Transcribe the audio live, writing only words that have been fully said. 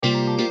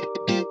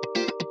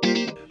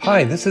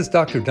Hi, this is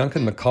Dr.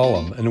 Duncan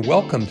McCollum, and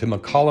welcome to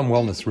McCollum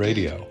Wellness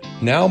Radio.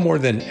 Now more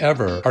than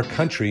ever, our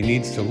country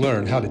needs to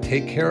learn how to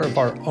take care of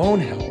our own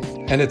health,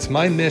 and it's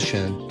my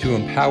mission to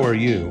empower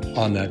you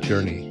on that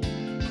journey.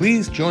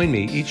 Please join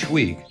me each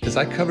week as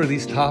I cover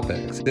these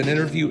topics and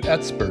interview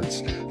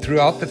experts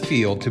throughout the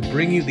field to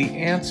bring you the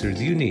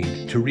answers you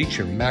need to reach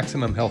your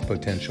maximum health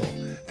potential.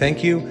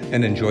 Thank you,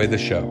 and enjoy the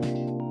show.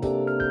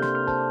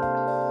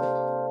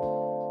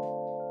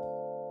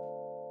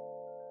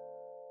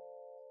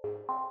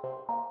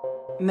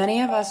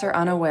 Many of us are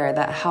unaware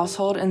that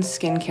household and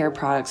skincare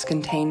products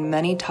contain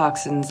many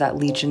toxins that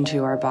leach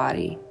into our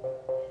body.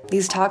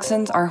 These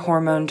toxins are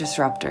hormone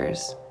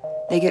disruptors.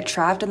 They get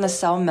trapped in the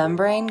cell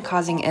membrane,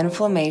 causing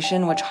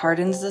inflammation which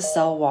hardens the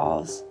cell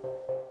walls.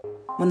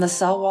 When the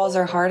cell walls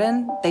are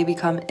hardened, they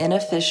become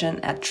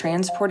inefficient at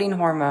transporting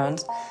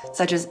hormones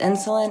such as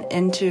insulin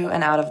into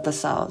and out of the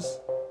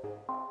cells.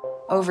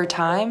 Over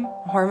time,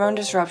 hormone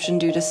disruption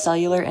due to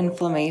cellular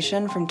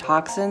inflammation from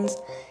toxins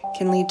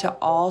can lead to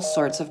all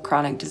sorts of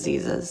chronic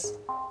diseases.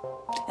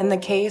 In the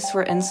case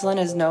where insulin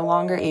is no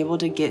longer able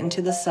to get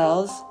into the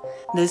cells,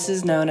 this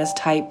is known as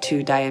type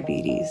 2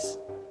 diabetes.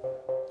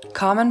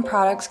 Common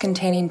products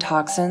containing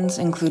toxins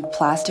include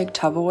plastic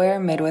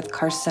Tupperware made with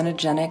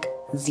carcinogenic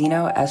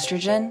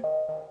xenoestrogen,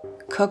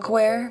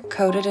 cookware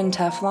coated in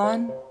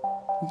Teflon,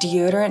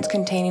 deodorants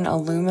containing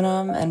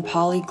aluminum and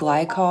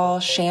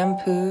polyglycol,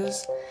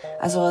 shampoos,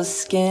 as well as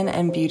skin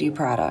and beauty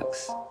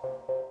products.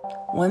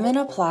 Women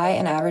apply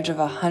an average of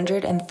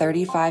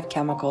 135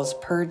 chemicals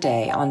per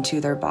day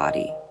onto their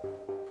body.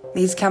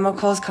 These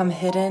chemicals come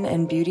hidden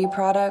in beauty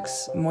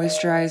products,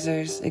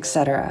 moisturizers,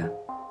 etc.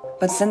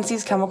 But since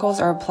these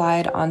chemicals are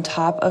applied on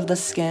top of the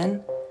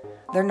skin,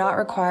 they're not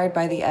required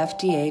by the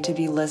FDA to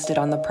be listed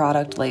on the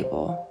product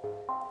label.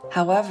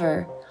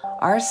 However,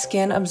 our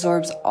skin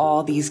absorbs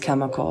all these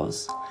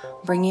chemicals,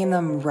 bringing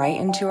them right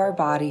into our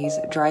bodies,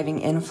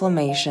 driving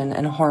inflammation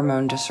and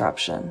hormone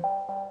disruption.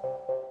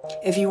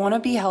 If you want to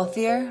be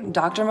healthier,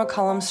 Dr.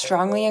 McCollum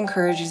strongly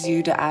encourages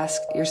you to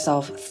ask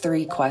yourself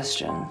 3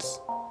 questions.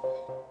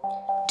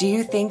 Do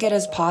you think it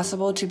is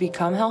possible to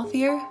become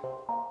healthier?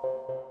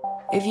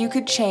 If you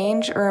could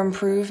change or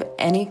improve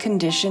any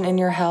condition in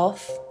your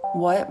health,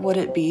 what would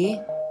it be?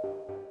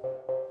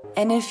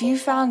 And if you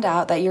found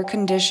out that your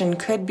condition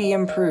could be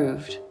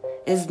improved,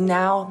 is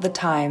now the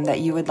time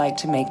that you would like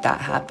to make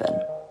that happen?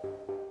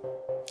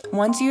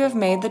 Once you have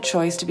made the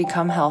choice to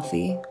become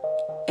healthy,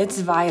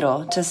 it's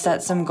vital to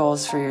set some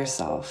goals for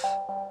yourself.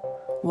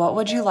 What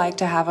would you like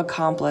to have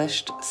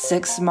accomplished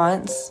 6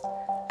 months,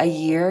 a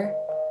year,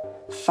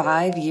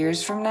 5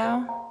 years from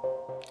now?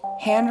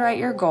 Handwrite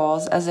your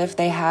goals as if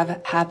they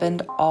have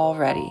happened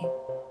already.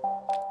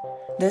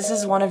 This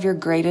is one of your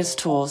greatest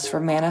tools for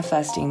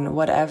manifesting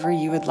whatever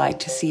you would like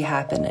to see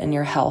happen in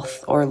your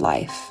health or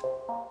life.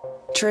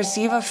 To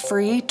receive a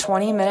free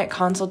 20-minute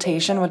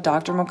consultation with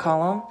Dr.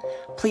 McCollum,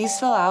 please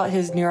fill out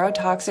his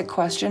neurotoxic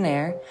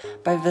questionnaire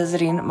by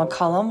visiting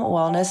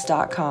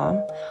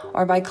McCollumWellness.com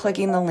or by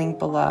clicking the link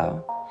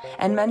below.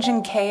 And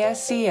mention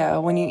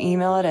KSCO when you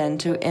email it in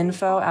to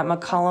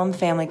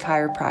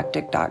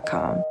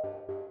info@McCollumFamilyChiropractic.com.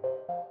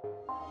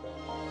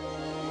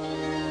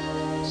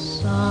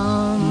 Somewhere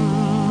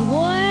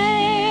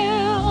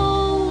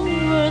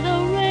over the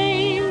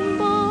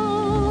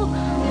rainbow,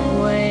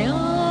 way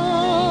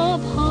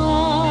up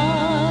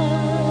high,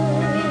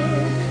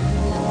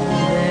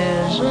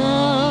 there's a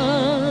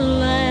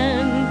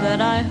land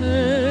that I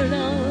heard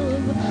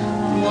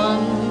of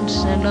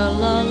once in a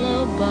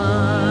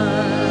lullaby.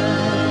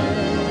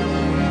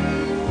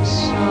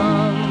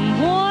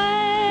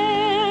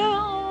 Somewhere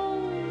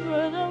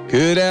over the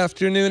Good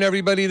afternoon,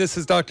 everybody. This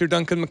is Dr.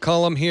 Duncan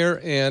McCollum here,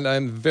 and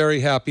I'm very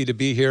happy to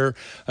be here.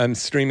 I'm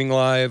streaming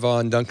live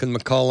on Duncan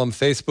McCollum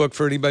Facebook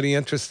for anybody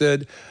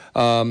interested.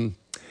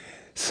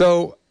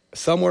 So,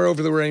 Somewhere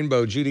Over the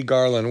Rainbow, Judy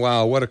Garland.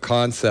 Wow, what a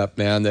concept,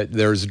 man, that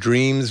there's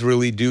dreams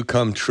really do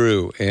come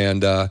true.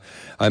 And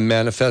I'm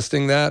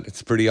manifesting that.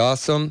 It's pretty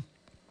awesome.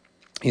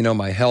 You know,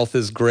 my health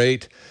is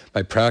great.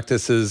 My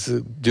practice is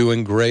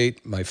doing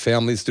great. My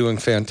family's doing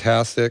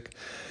fantastic.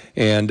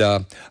 And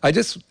I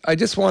just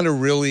want to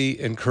really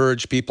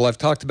encourage people. I've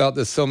talked about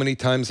this so many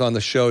times on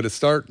the show, to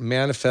start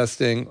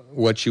manifesting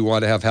what you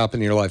want to have happen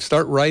in your life.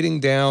 Start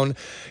writing down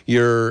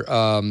your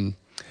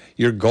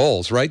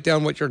goals. Write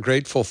down what you're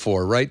grateful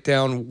for. Write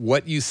down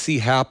what you see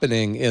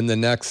happening in the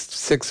next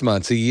 6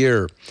 months, a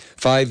year,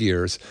 5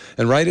 years,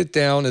 and write it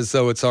down as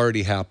though it's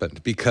already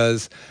happened.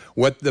 Because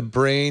what the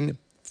brain,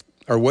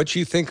 or what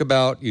you think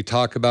about, you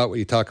talk about, what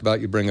you talk about,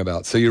 you bring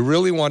about. So you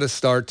really want to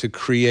start to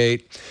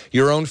create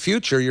your own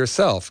future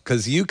yourself,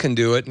 because you can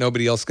do it.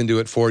 Nobody else can do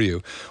it for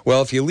you.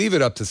 Well, if you leave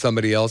it up to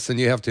somebody else, then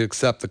you have to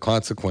accept the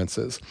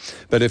consequences.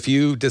 But if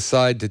you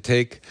decide to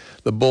take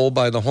the bull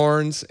by the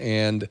horns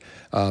and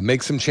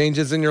make some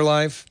changes in your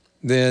life,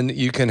 then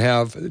you can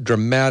have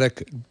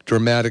dramatic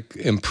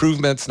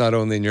improvements, not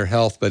only in your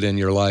health, but in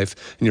your life,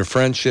 in your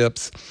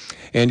friendships,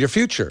 and your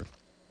future.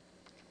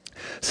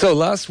 So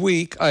last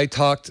week I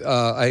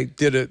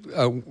did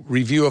a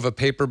review of a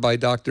paper by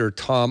Dr.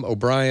 Tom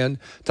O'Brien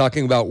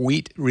talking about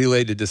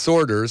wheat-related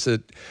disorders.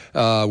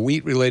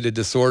 Wheat-related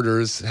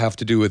disorders have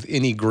to do with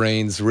any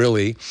grains,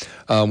 really,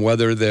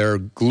 whether they're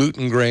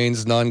gluten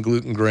grains,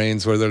 non-gluten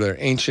grains, whether they're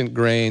ancient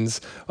grains,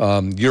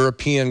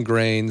 European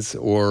grains,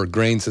 or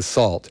grains of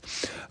salt.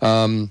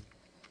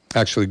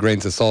 Actually,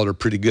 grains of salt are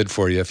pretty good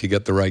for you if you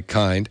get the right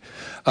kind.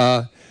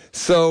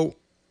 So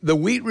the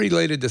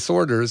wheat-related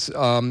disorders,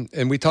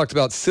 and we talked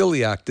about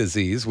celiac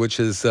disease, which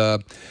is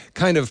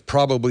kind of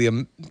probably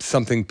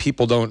something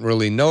people don't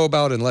really know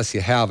about unless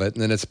you have it,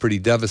 and then it's pretty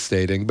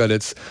devastating. But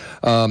it's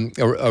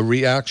a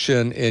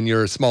reaction in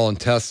your small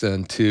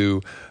intestine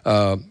to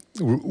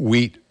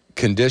wheat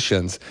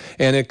conditions,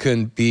 and it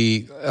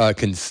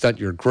can stunt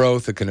your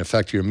growth, it can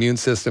affect your immune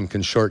system,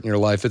 can shorten your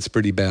life. It's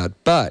pretty bad.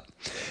 But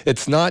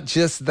it's not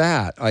just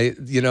that.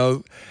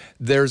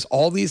 There's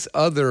all these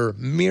other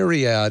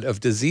myriad of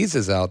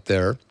diseases out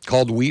there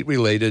called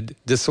wheat-related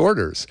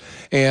disorders.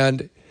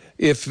 And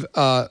if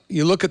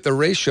you look at the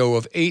ratio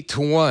of 8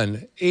 to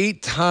 1,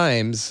 8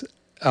 times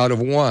out of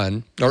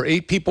 1, or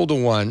 8 people to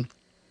 1,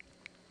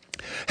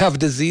 have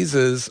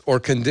diseases or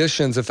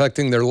conditions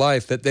affecting their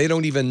life that they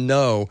don't even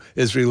know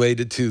is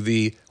related to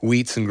the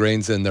wheats and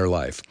grains in their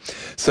life.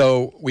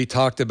 So we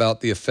talked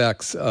about the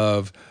effects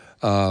of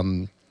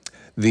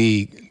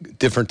the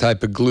different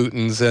type of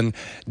glutens, and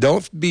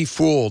don't be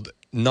fooled.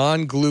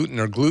 Non-gluten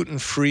or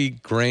gluten-free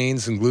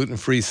grains and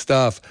gluten-free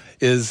stuff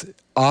is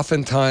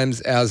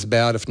oftentimes as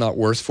bad, if not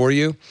worse, for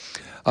you.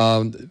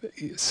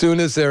 Soon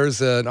as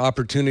there's an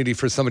opportunity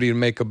for somebody to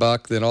make a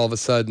buck, then all of a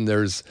sudden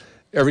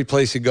every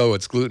place you go,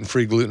 it's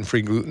gluten-free,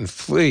 gluten-free,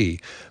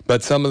 gluten-free.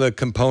 But some of the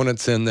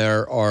components in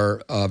there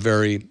are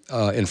very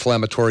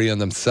inflammatory in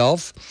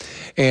themselves.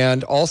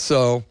 And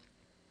also,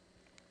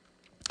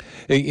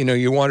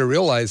 you want to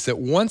realize that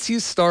once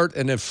you start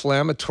an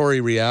inflammatory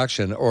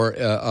reaction or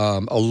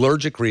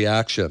allergic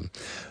reaction,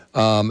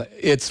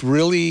 it's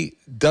really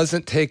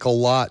doesn't take a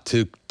lot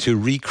to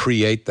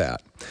recreate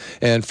that.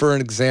 And for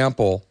an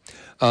example,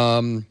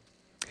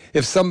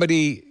 if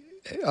somebody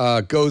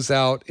goes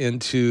out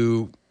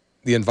into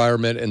the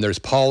environment and there's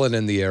pollen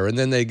in the air, and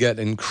then they get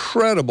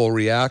incredible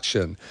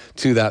reaction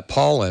to that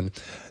pollen,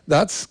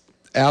 that's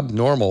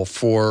abnormal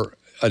for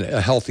a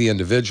healthy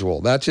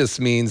individual. That just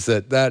means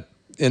that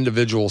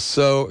individual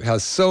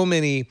has so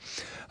many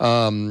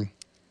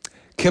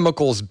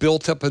chemicals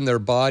built up in their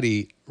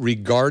body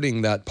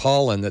regarding that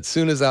pollen that as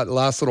soon as that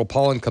last little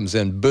pollen comes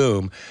in,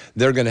 boom,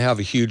 they're going to have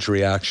a huge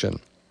reaction.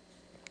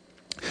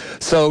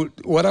 So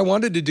what I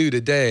wanted to do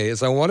today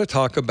is I want to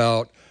talk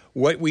about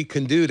what we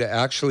can do to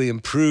actually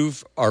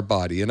improve our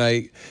body. And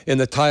in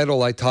the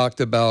title, I talked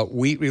about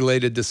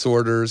wheat-related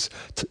disorders,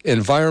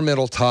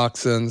 environmental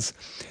toxins,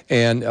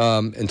 and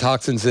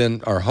toxins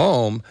in our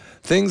home,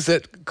 things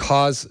that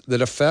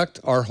affect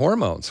our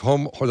hormones.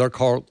 They're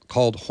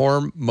called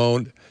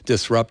hormone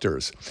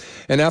disruptors.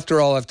 And after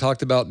all, I've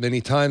talked about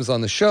many times on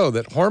the show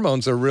that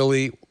hormones are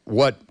really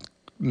what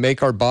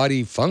make our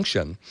body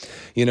function.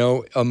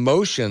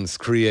 Emotions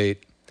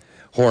create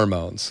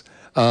hormones.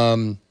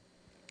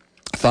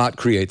 Thought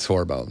creates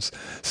hormones.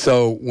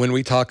 So when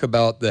we talk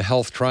about the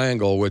health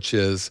triangle, which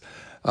is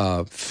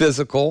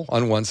physical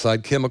on one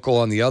side, chemical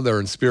on the other,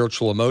 and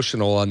spiritual,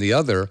 emotional on the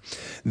other,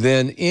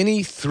 then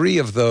any three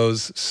of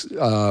those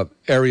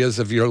areas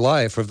of your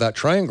life, of that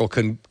triangle,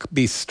 can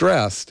be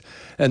stressed,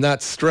 and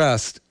that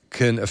stress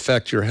can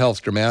affect your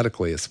health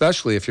dramatically,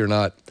 especially if you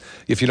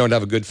don't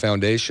have a good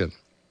foundation.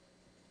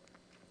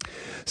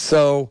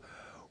 So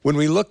when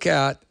we look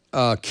at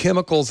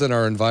chemicals in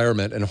our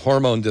environment and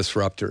hormone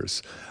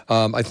disruptors,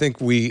 I think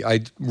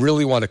I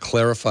really want to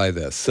clarify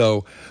this.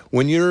 So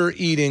when you're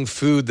eating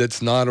food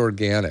that's not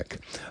organic,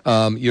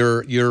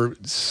 you're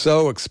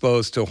so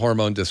exposed to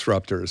hormone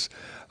disruptors.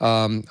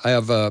 I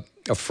have a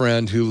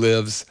friend who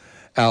lives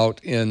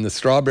out in the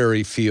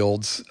strawberry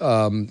fields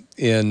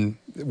in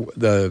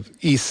the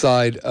east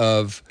side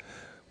of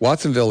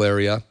Watsonville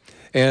area,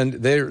 and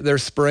they're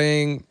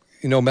spraying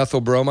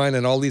methylbromine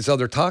and all these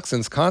other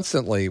toxins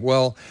constantly.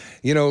 Well,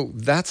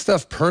 that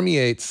stuff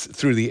permeates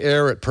through the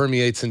air, it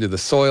permeates into the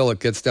soil,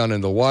 it gets down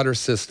into the water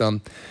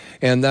system,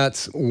 and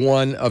that's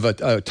one of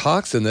a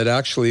toxin that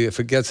actually, if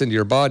it gets into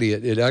your body,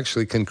 it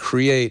actually can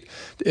create,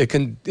 it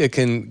can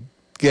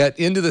get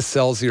into the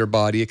cells of your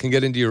body, it can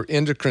get into your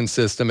endocrine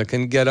system, it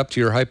can get up to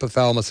your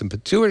hypothalamus and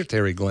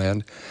pituitary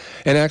gland,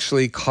 and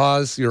actually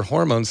cause your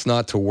hormones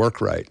not to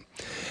work right.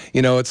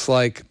 It's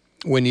like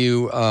when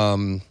you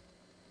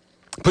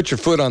put your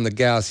foot on the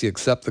gas, you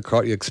expect the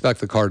car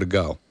to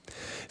go.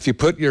 If you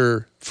put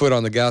your foot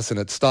on the gas and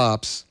it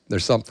stops,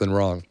 there's something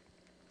wrong.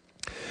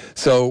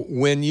 So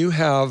when you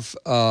have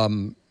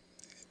 27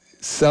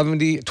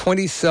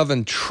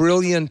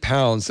 trillion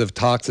pounds of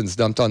toxins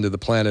dumped onto the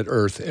planet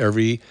Earth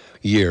every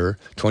year,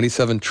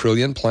 27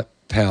 trillion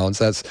pounds,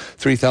 that's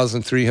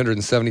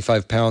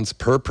 3,375 pounds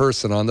per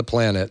person on the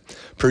planet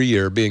per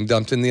year being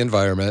dumped in the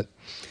environment.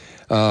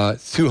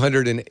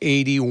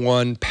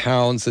 281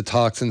 pounds of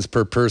toxins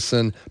per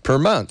person per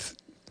month.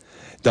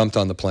 dumped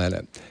on the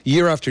planet.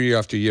 Year after year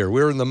after year.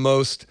 We're in the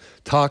most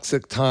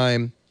toxic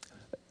time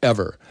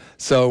ever.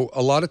 So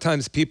a lot of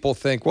times people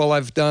think, well,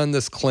 I've done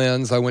this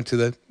cleanse. I went to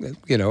the,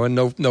 and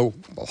no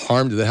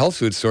harm to the health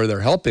food store. They're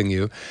helping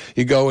you.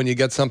 You go and you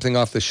get something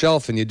off the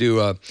shelf and you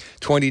do a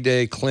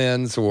 20-day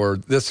cleanse or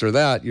this or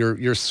that.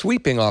 You're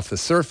sweeping off the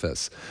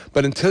surface.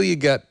 But until you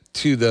get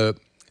to the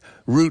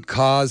root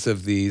cause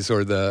of these,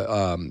 or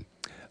the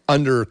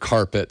under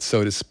carpet,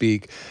 so to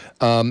speak,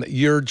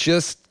 you're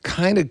just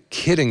kind of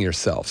kidding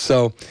yourself.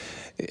 So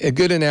a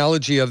good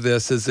analogy of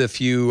this is if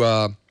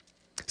you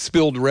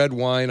spilled red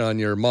wine on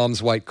your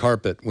mom's white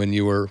carpet when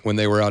they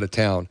were out of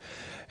town,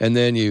 and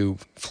then you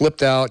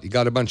flipped out, you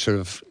got a bunch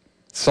of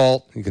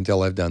salt, you can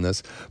tell I've done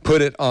this,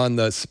 put it on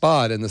the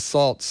spot, and the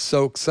salt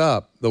soaks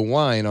up the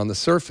wine on the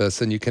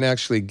surface, and you can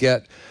actually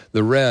get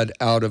the red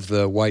out of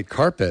the white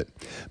carpet.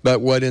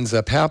 But what ends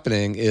up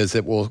happening is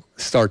it will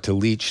start to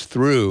leach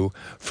through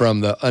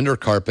from the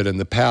undercarpet and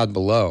the pad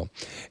below.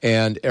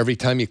 And every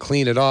time you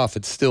clean it off,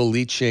 it's still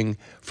leaching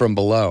from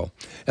below.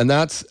 And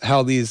that's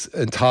how these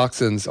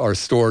toxins are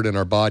stored in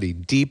our body,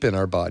 deep in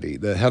our body.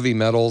 The heavy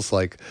metals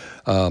like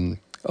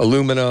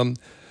aluminum,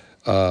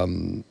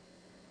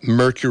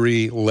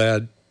 mercury,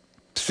 lead,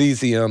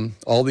 cesium,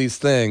 all these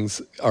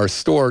things are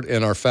stored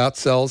in our fat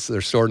cells. They're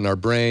stored in our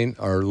brain,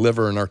 our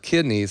liver, and our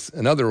kidneys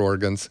and other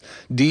organs,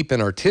 deep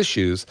in our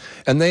tissues.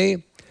 And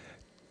they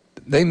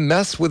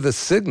mess with the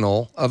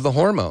signal of the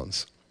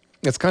hormones.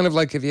 It's kind of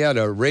like if you had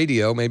a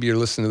radio, maybe you're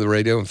listening to the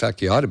radio. In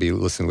fact, you ought to be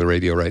listening to the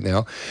radio right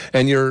now.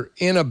 And you're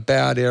in a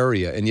bad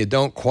area and you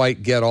don't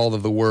quite get all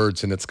of the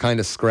words and it's kind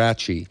of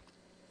scratchy.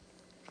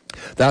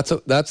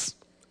 That's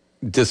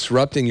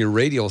disrupting your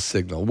radial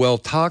signal. Well,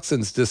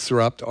 toxins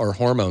disrupt our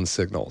hormone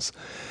signals.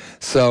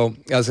 So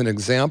as an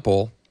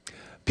example,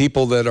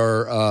 people that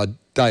are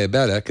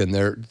diabetic, and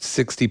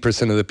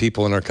 60% of the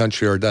people in our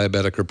country are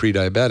diabetic or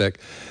pre-diabetic,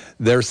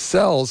 their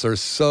cells are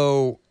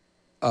so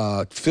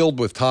filled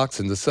with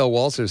toxins, the cell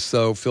walls are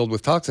so filled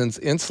with toxins,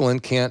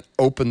 insulin can't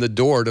open the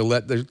door to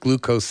let the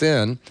glucose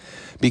in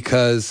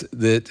because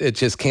it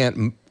just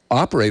can't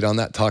operate on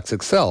that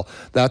toxic cell.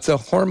 That's a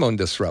hormone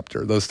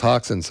disruptor, those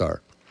toxins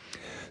are.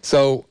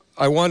 So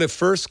I want to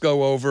first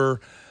go over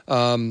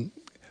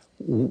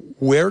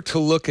where to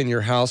look in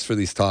your house for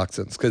these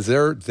toxins, because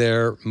they're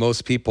there.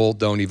 Most people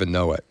don't even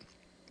know it.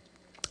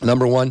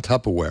 Number one,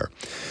 Tupperware.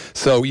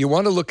 So you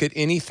want to look at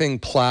anything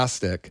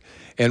plastic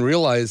and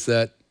realize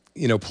that,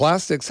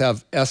 plastics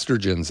have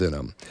estrogens in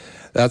them.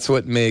 That's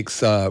what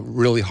makes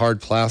really hard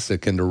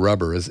plastic into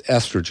rubber is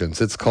estrogens.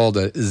 It's called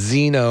a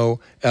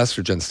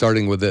xenoestrogen,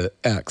 starting with the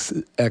XENO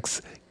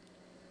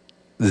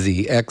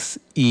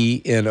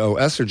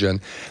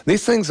estrogen.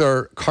 These things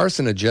are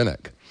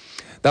carcinogenic.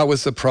 That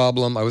was the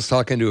problem. I was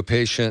talking to a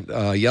patient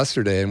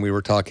yesterday, and we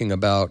were talking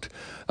about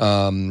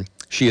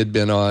she had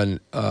been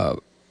on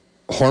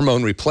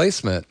hormone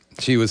replacement.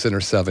 She was in her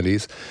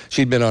 70s.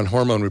 She'd been on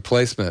hormone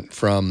replacement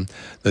from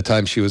the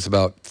time she was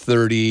about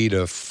 30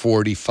 to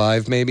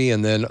 45 maybe,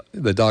 and then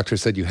the doctor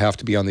said, you have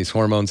to be on these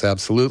hormones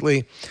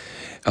absolutely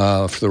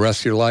for the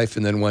rest of your life.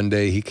 And then one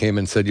day he came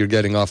and said, you're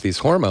getting off these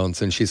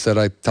hormones. And she said,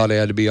 I thought I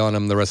had to be on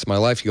them the rest of my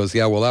life. He goes,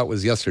 yeah, well, that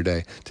was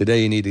yesterday.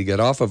 Today you need to get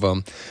off of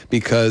them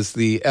because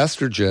the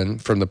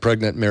estrogen from the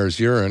pregnant mare's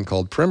urine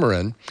called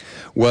Premarin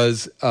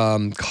was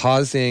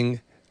causing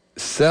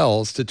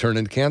cells to turn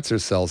into cancer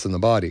cells in the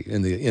body,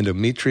 in the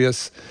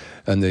endometrius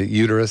and the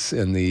uterus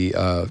and the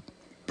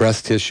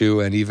breast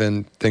tissue, and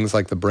even things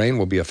like the brain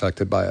will be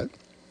affected by it.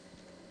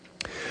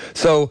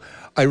 So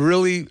I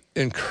really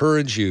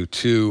encourage you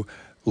to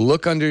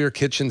look under your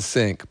kitchen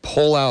sink,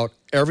 pull out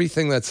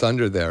everything that's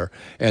under there,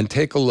 and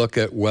take a look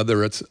at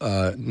whether it's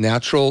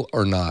natural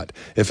or not.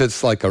 If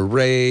it's like a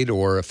Raid,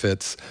 or if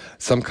it's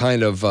some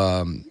kind of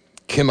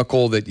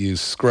chemical that you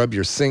scrub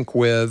your sink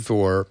with,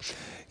 or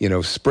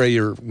spray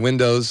your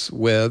windows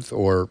with,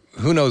 or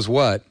who knows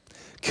what,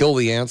 kill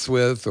the ants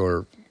with,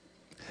 or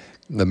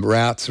the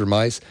rats or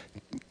mice,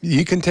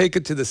 you can take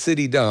it to the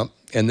city dump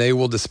and they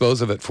will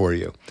dispose of it for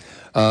you.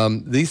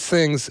 These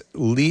things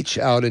leach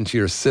out into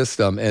your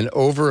system, and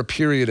over a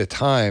period of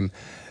time,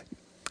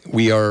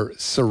 we are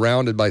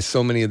surrounded by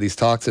so many of these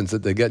toxins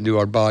that they get into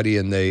our body,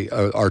 and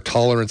our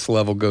tolerance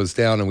level goes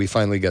down, and we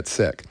finally get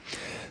sick.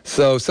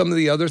 So some of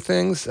the other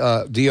things,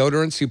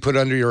 deodorants you put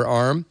under your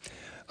arm,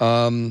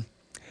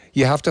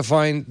 you have to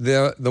find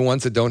the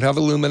ones that don't have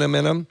aluminum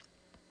in them.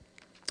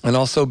 And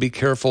also be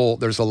careful,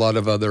 there's a lot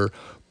of other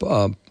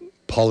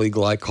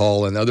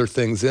polyglycol and other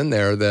things in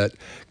there that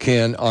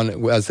can,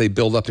 as they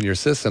build up in your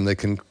system, they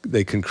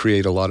can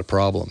create a lot of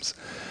problems.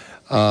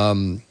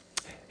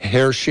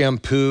 Hair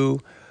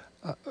shampoo,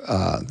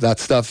 that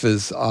stuff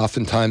is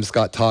oftentimes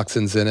got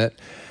toxins in it.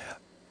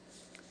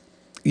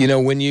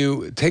 When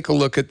you take a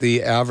look at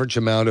the average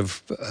amount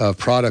of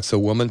products a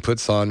woman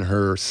puts on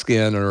her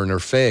skin or in her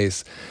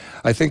face,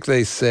 I think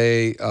they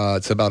say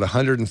it's about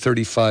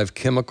 135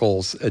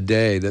 chemicals a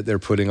day that they're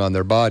putting on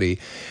their body.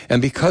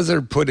 And because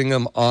they're putting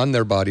them on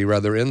their body,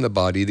 rather in the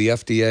body, the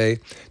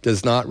FDA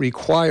does not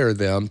require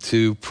them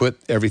to put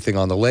everything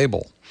on the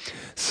label.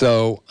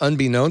 So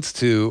unbeknownst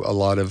to a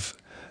lot of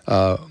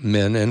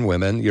men and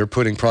women, you're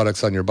putting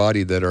products on your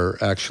body that are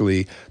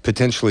actually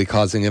potentially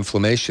causing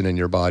inflammation in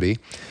your body.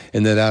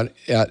 And that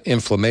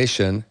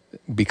inflammation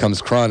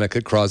becomes chronic.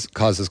 It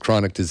causes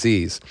chronic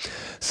disease.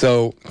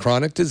 So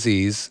chronic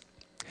disease,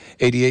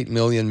 88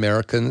 million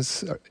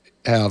Americans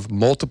have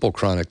multiple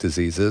chronic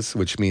diseases,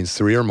 which means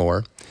 3 or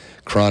more.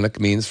 Chronic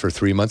means for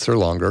 3 months or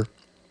longer.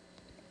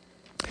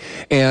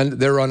 And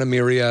they're on a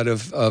myriad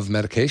of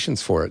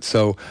medications for it.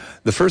 So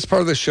the first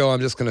part of the show, I'm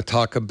just going to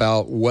talk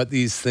about what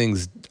these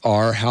things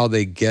are, how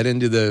they get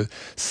into the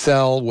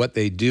cell, what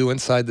they do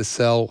inside the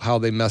cell, how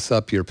they mess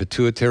up your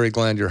pituitary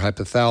gland, your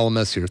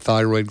hypothalamus, your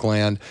thyroid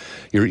gland,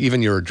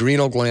 even your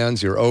adrenal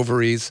glands, your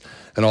ovaries,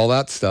 and all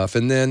that stuff.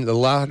 And then the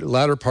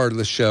latter part of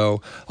the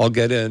show, I'll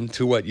get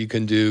into what you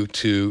can do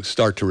to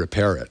start to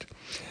repair it.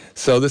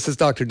 So this is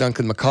Dr.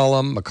 Duncan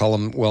McCollum,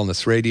 McCollum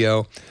Wellness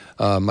Radio.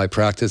 My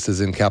practice is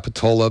in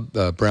Capitola,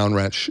 Brown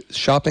Ranch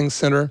Shopping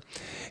Center,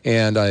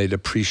 and I'd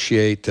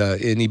appreciate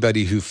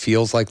anybody who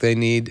feels like they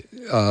need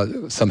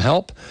some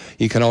help.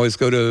 You can always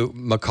go to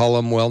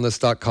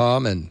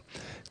McCollumWellness.com and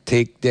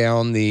take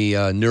down the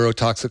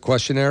neurotoxic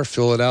questionnaire,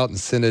 fill it out, and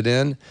send it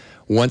in.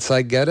 Once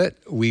I get it,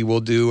 we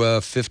will do a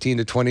 15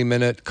 to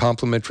 20-minute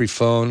complimentary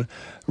phone,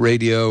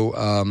 radio,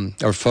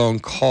 or phone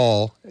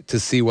call to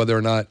see whether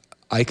or not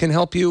I can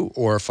help you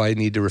or if I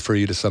need to refer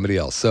you to somebody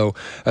else. So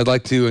I'd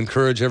like to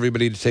encourage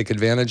everybody to take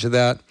advantage of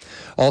that.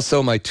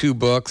 Also, my 2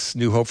 books,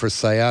 New Hope for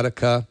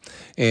Sciatica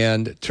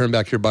and Turn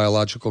Back Your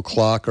Biological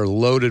Clock, are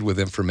loaded with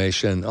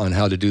information on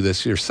how to do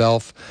this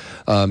yourself.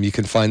 You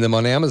can find them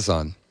on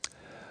Amazon.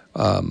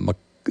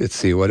 Let's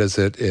see, what is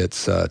it?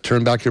 It's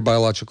Turn Back Your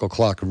Biological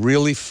Clock.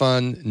 Really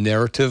fun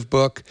narrative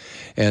book.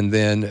 And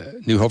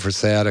then New Hope for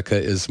Sciatica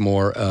is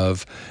more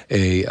of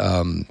a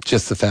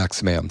Just the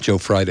Facts, Ma'am, Joe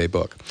Friday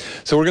book.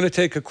 So we're going to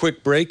take a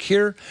quick break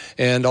here,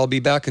 and I'll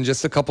be back in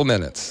just a couple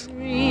minutes.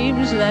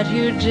 Dreams that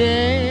you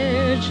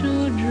dare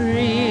to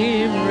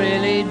dream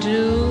really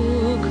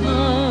do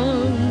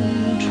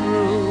come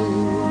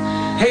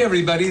true. Hey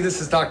everybody,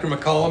 this is Dr.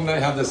 McCollum, and I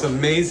have this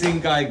amazing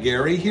guy,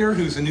 Gary, here,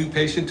 who's a new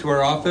patient to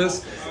our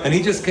office, and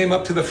he just came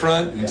up to the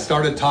front and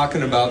started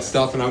talking about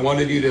stuff, and I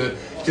wanted you to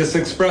just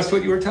express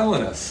what you were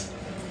telling us.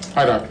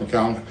 Hi, Dr.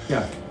 McCollum.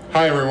 Yeah.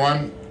 Hi,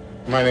 everyone.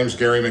 My name's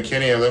Gary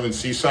McKinney. I live in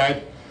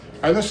Seaside.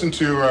 I listen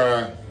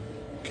to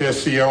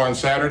KSCO on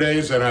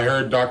Saturdays, and I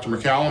heard Dr.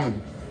 McCollum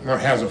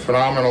has a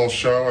phenomenal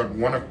show at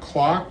 1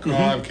 o'clock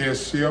on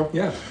KSCO.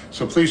 Yeah.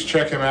 So please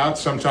check him out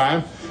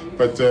sometime.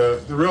 But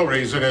the real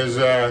reason is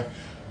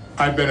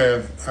I've been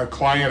a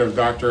client of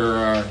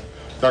Dr.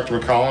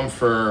 McCollum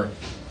for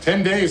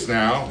 10 days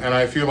now, and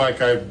I feel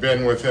like I've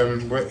been with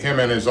him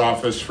in his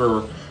office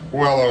for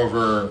well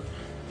over,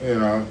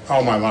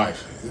 all my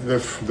life.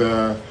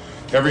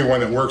 Everyone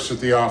that works at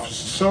the office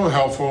is so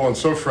helpful and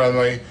so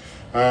friendly.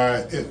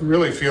 It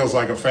really feels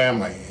like a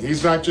family.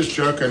 He's not just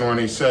joking when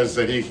he says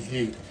that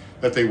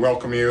that they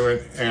welcome you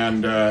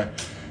and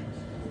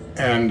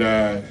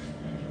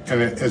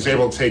is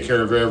able to take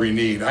care of every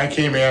need. I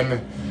came in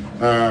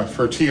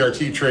for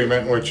TRT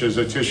treatment, which is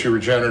a tissue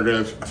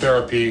regenerative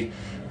therapy,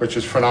 which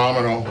is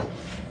phenomenal.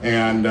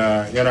 And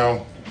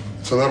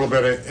it's a little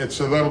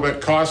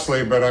bit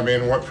costly, but I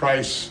mean, what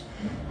price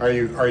are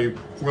you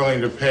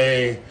willing to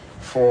pay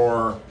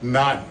for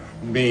not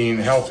being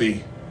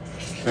healthy?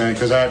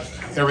 Because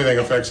everything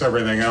affects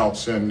everything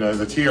else, and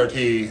the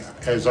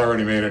TRT has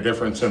already made a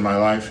difference in my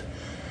life.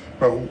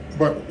 But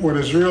what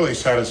is really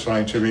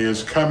satisfying to me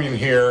is coming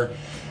here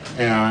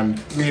and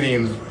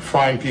meeting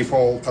fine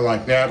people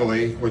like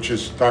Natalie, which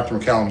is Dr.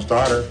 McCollum's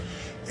daughter,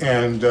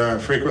 and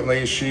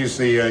frequently she's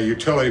the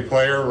utility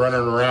player running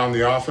around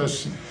the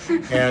office,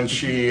 and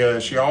she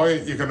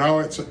always, you can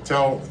always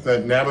tell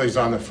that Natalie's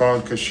on the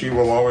phone because she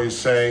will always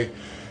say,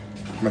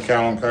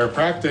 McCollum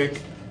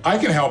Chiropractic, I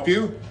can help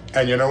you.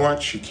 And you know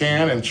what? She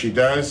can, and she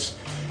does.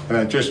 And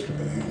it just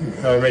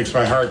makes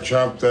my heart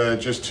jump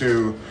just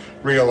to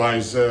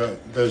realize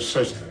there's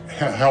such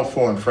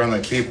helpful and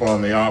friendly people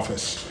in the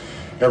office.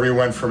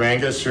 Everyone from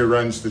Angus, who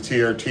runs the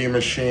TRT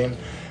machine,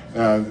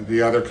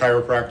 the other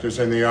chiropractors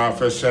in the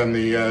office, and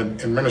the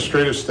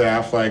administrative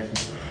staff like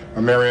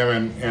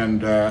Miriam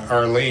and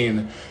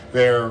Arlene,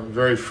 they're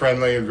very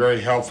friendly and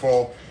very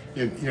helpful.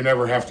 You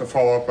never have to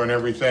follow up on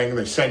everything.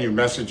 They send you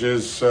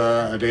messages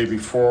a day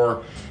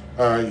before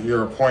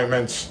your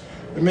appointments.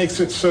 It makes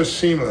it so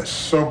seamless,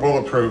 so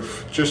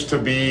bulletproof, just to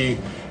be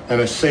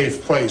in a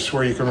safe place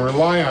where you can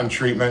rely on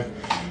treatment.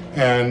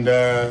 And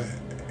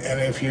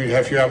if you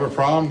have a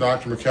problem,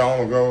 Dr. McCollum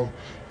will go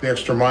the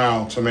extra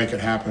mile to make it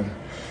happen.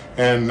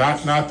 And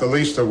not the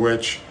least of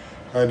which,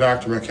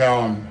 Dr.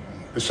 McCollum,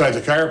 besides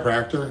a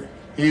chiropractor,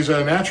 he's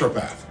a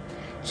naturopath.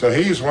 So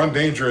he's one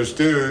dangerous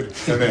dude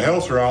in the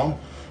health realm,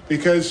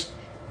 because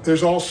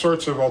there's all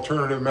sorts of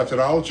alternative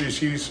methodologies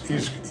he's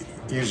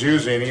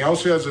using. He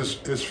also has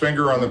his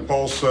finger on the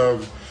pulse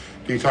of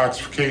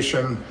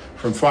detoxification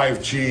from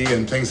 5G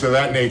and things of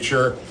that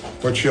nature,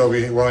 which he'll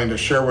be willing to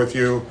share with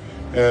you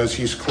as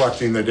he's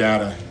collecting the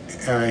data.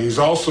 He's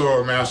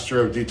also a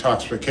master of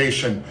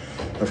detoxification,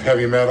 of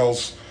heavy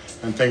metals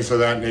and things of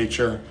that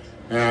nature.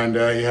 And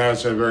he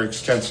has a very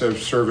extensive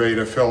survey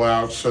to fill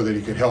out so that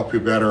he can help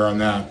you better on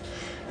that.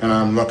 And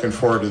I'm looking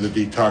forward to the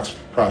detox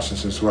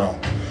process as well.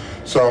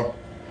 So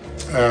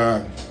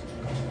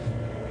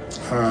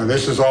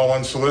this is all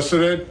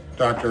unsolicited.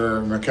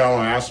 Dr.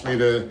 McCallum asked me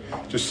to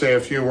just say a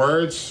few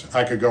words.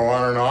 I could go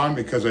on and on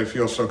because I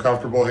feel so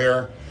comfortable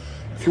here.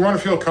 If you want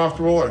to feel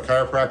comfortable at a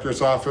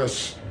chiropractor's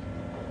office,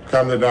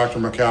 come to Dr.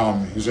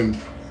 McCallum. He's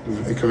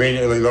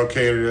conveniently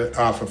located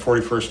off of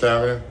 41st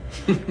Avenue.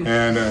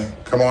 And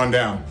come on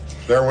down.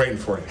 They're waiting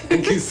for you.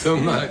 Thank you so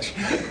much.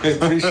 I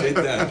appreciate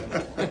that.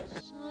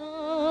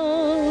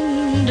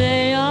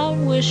 Someday I'll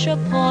wish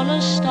upon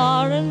a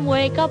star and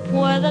wake up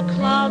where the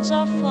clouds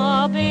are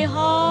far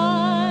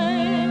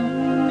behind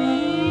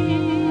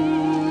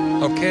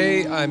me.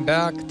 Okay, I'm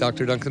back.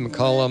 Dr. Duncan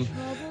McCallum.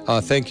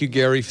 Thank you,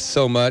 Gary,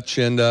 so much.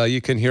 And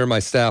you can hear my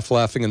staff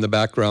laughing in the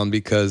background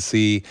because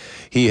he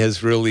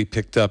has really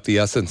picked up the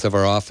essence of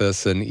our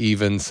office and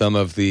even some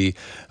of the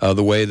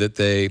way that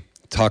they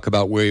talk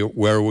about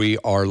where we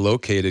are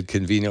located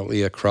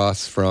conveniently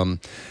across from,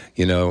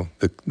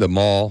 the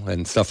mall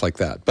and stuff like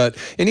that. But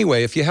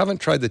anyway, if you haven't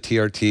tried the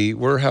TRT,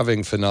 we're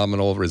having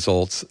phenomenal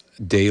results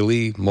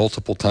daily,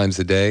 multiple times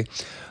a day.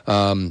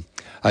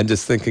 I'm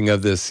just thinking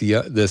of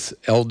this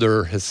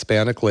elder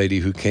Hispanic lady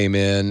who came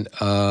in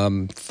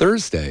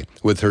Thursday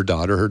with her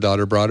daughter. Her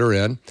daughter brought her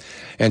in,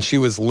 and she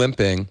was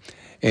limping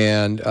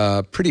and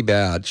pretty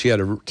bad. She had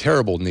a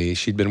terrible knee.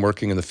 She'd been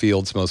working in the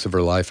fields most of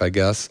her life, I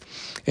guess.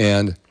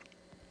 And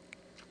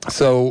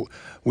so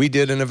we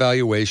did an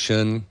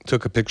evaluation,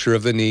 took a picture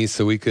of the knee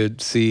so we could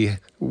see,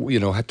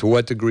 to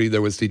what degree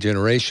there was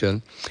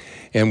degeneration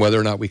and whether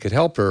or not we could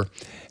help her.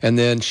 And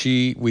then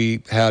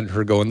we had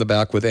her go in the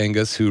back with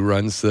Angus, who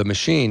runs the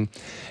machine.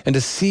 And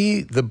to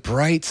see the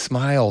bright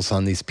smiles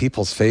on these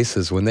people's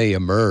faces when they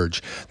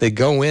emerge, they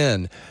go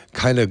in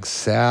kind of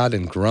sad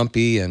and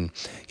grumpy and,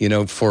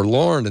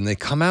 forlorn, and they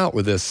come out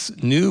with this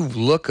new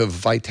look of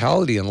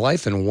vitality and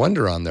life and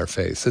wonder on their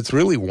face. It's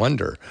really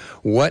wonder.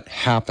 What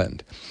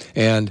happened?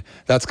 And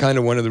that's kind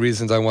of one of the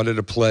reasons I wanted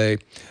to play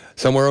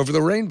Somewhere Over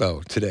the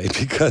Rainbow today,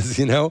 because,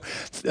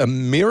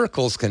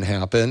 miracles can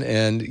happen,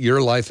 and your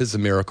life is a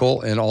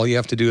miracle, and all you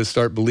have to do is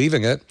start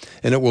believing it,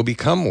 and it will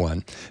become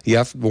one.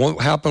 It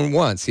won't happen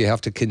once. You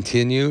have to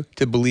continue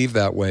to believe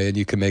that way, and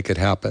you can make it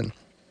happen.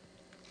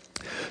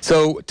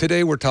 So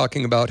today we're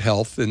talking about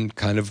health in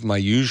kind of my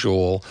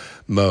usual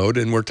mode,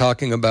 and we're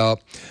talking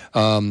about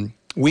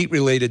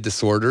wheat-related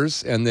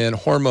disorders and then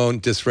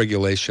hormone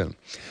dysregulation.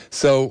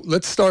 So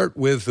let's start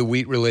with the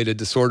wheat-related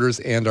disorders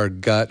and our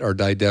gut, our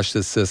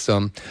digestive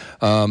system.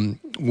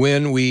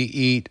 When we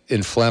eat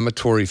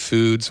inflammatory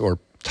foods or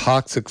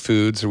toxic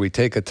foods, or we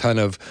take a ton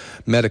of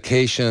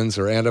medications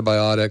or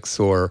antibiotics,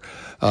 or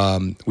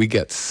we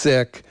get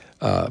sick,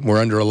 we're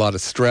under a lot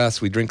of stress,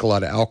 we drink a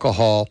lot of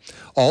alcohol,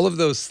 all of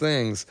those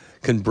things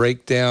can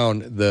break down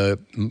the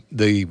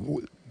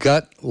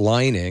gut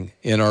lining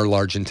in our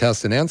large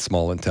intestine and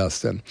small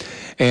intestine.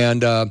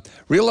 And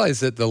realize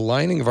that the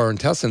lining of our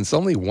intestine is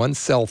only one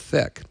cell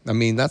thick. I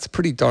mean, that's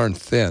pretty darn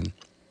thin.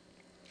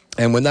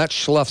 And when that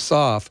sloughs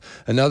off,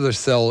 another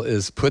cell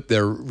is put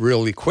there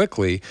really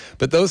quickly.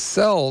 But those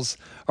cells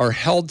are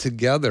held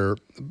together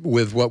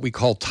with what we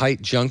call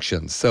tight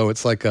junctions. So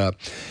it's like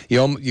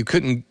you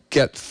couldn't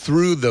get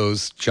through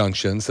those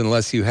junctions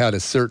unless you had a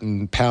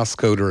certain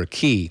passcode or a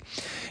key.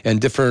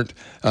 And different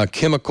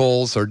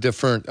chemicals or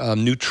different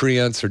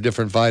nutrients or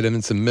different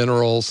vitamins and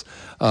minerals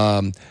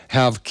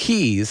have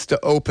keys to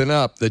open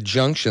up the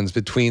junctions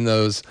between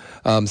those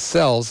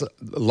cells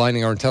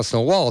lining our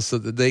intestinal wall so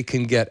that they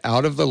can get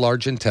out of the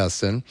large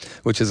intestine,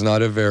 which is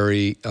not a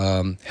very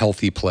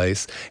healthy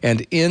place,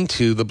 and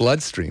into the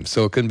bloodstream.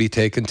 So it can be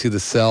taken to the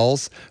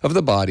cells of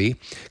the body,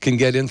 can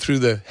get in through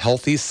the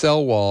healthy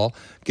cell wall,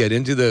 get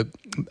into the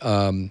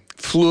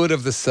fluid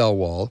of the cell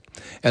wall,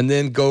 and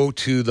then go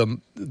to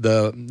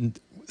the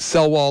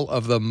cell wall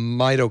of the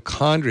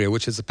mitochondria,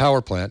 which is a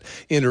power plant,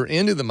 enter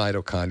into the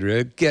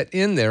mitochondria, get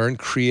in there and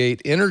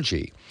create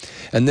energy.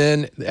 And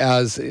then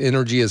as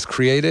energy is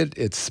created,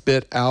 it's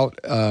spit out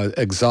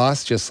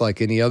exhaust, just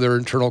like any other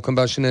internal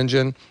combustion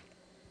engine.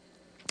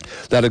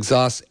 That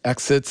exhaust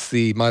exits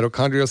the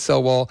mitochondrial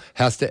cell wall,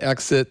 has to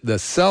exit the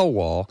cell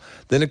wall,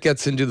 then it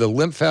gets into the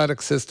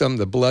lymphatic system,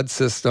 the blood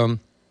system,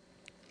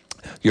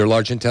 your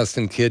large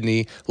intestine,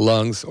 kidney,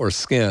 lungs, or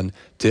skin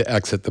to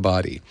exit the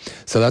body.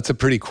 So that's a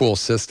pretty cool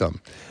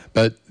system.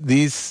 But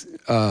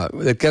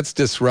it gets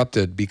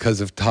disrupted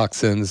because of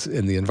toxins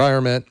in the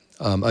environment,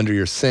 under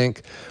your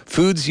sink,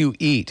 foods you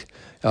eat,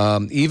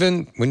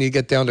 even when you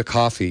get down to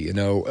coffee,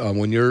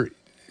 when you're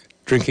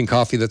drinking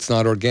coffee that's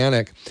not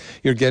organic,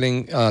 you're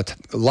getting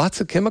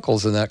lots of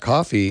chemicals in that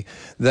coffee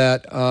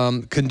that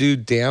can do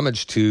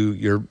damage to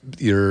your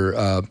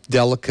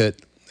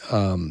delicate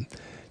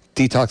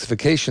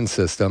detoxification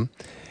system,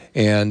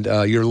 and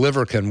your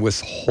liver can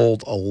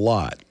withhold a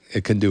lot.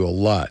 It can do a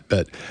lot,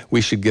 but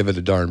we should give it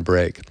a darn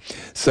break.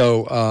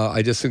 So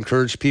I just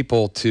encourage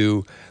people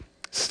to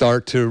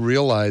start to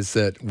realize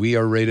that we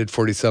are rated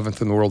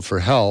 47th in the world for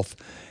health.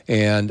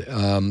 And,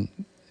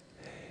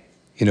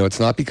 it's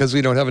not because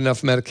we don't have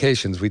enough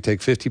medications. We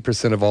take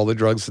 50% of all the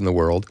drugs in the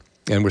world,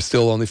 and we're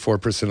still only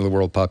 4% of the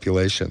world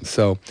population.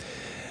 So,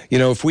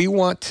 if we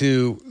want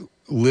to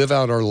live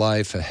out our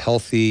life, a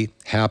healthy,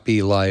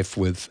 happy life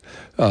with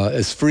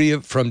as free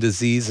from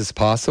disease as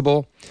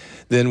possible,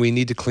 then we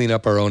need to clean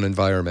up our own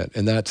environment.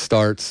 And that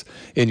starts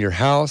in your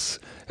house.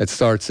 It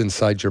starts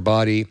inside your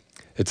body.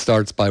 It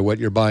starts by what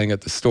you're buying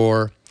at the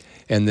store.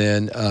 And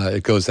then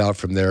it goes out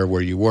from there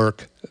where you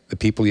work, the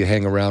people you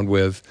hang around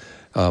with,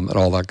 and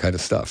all that kind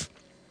of stuff.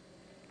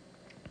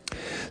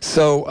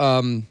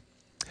 So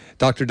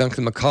Dr.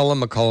 Duncan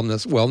McCollum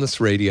Wellness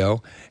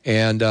Radio.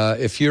 And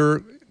if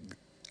you're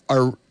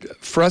are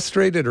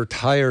frustrated or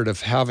tired of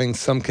having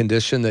some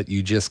condition that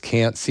you just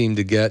can't seem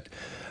to get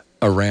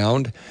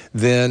around,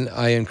 then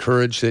I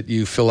encourage that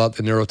you fill out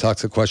the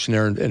neurotoxic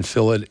questionnaire and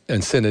fill it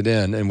and send it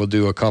in, and we'll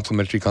do a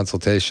complimentary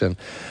consultation.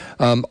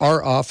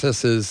 Our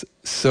office is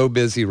so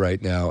busy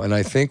right now, and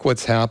I think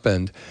what's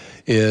happened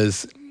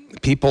is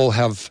people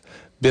have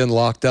been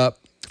locked up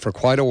for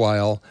quite a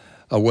while.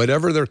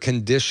 Whatever their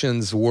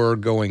conditions were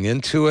going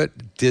into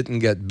it didn't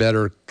get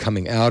better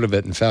coming out of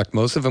it. In fact,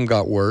 most of them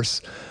got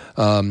worse.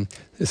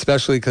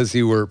 Especially because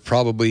you were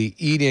probably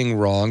eating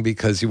wrong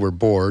because you were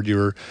bored. You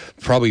were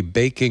probably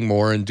baking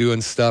more and doing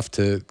stuff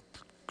to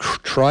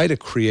try to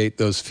create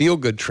those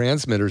feel-good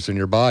transmitters in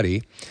your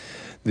body.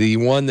 The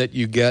one that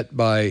you get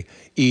by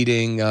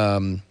eating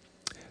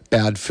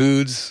bad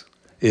foods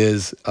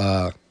is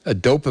a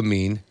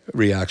dopamine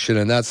reaction,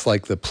 and that's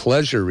like the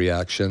pleasure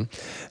reaction.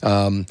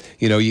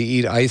 You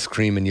eat ice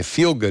cream and you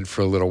feel good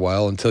for a little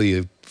while until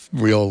you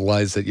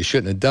realize that you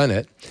shouldn't have done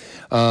it.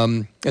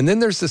 And then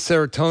there's the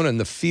serotonin,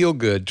 the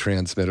feel-good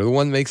transmitter, the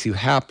one that makes you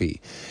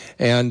happy.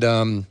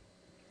 And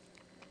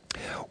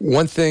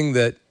one thing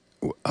that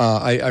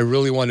I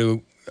really want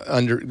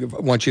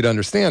you to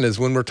understand is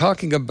when we're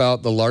talking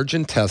about the large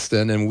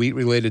intestine and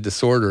wheat-related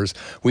disorders,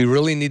 we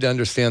really need to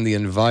understand the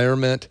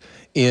environment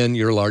in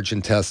your large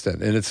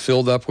intestine. And it's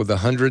filled up with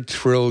 100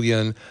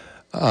 trillion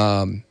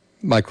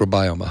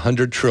microbiome,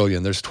 100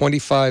 trillion. There's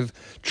 25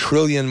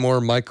 trillion more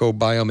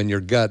microbiome in your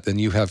gut than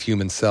you have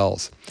human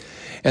cells.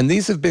 And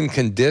these have been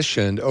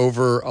conditioned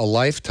over a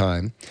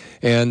lifetime.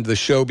 And the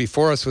show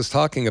before us was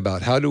talking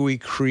about how do we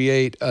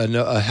recreate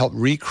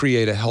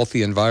a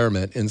healthy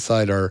environment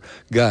inside our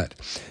gut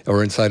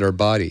or inside our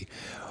body.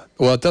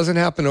 Well, it doesn't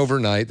happen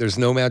overnight. There's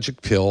no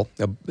magic pill.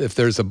 If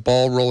there's a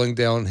ball rolling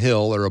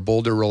downhill or a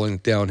boulder rolling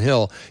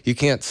downhill, you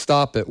can't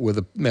stop it with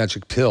a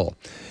magic pill.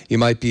 You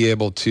might be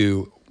able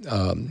to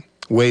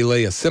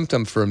waylay a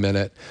symptom for a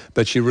minute,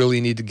 but you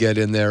really need to get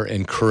in there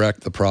and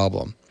correct the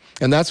problem.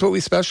 And that's what we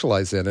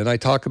specialize in. And I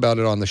talk about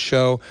it on the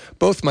show.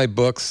 Both my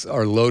books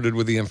are loaded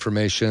with the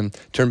information.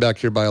 Turn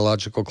Back Your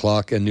Biological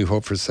Clock and New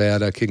Hope for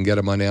Sciatica. You can get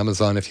them on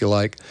Amazon if you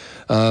like.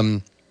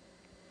 But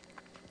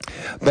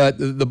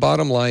the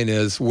bottom line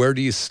is, where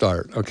do you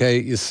start? Okay,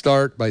 you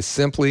start by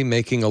simply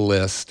making a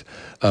list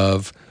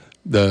of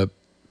the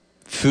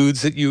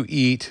foods that you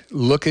eat.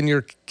 Look in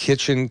your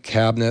kitchen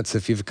cabinets.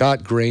 If you've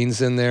got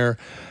grains in there,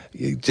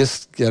 you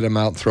just get them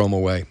out and throw them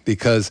away.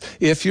 Because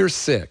if you're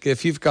sick,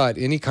 if you've got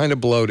any kind of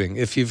bloating,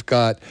 if you've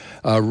got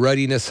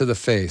ruddiness of the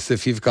face,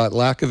 if you've got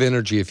lack of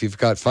energy, if you've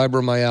got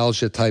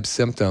fibromyalgia type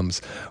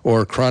symptoms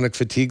or chronic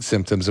fatigue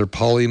symptoms or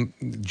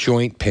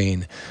joint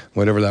pain,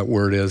 whatever that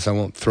word is, I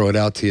won't throw it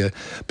out to you.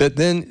 But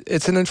then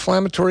it's an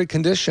inflammatory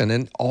condition,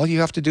 and all you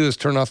have to do is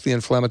turn off the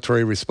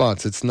inflammatory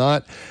response. It's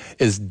not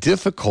as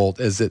difficult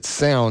as it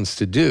sounds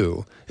to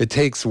do. It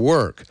takes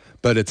work,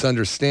 but it's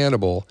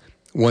understandable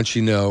once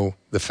you know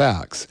the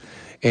facts.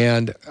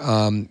 And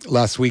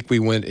last week we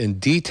went in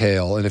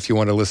detail, and if you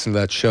want to listen to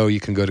that show, you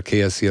can go to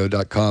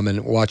ksco.com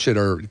and watch it,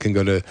 or you can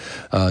go to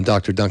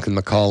Dr. Duncan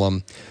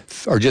McCollum,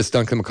 or just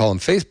Duncan McCollum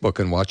Facebook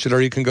and watch it,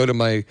 or you can go to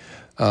my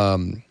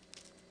podcast,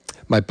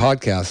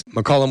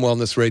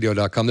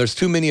 McCollumWellnessRadio.com. There's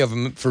too many of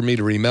them for me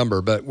to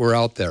remember, but we're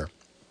out there.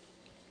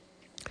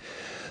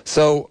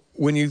 So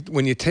when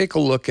you take a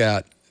look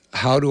at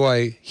how do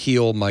I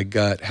heal my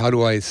gut? How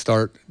do I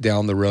start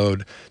down the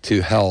road to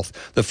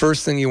health? The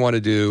first thing you want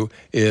to do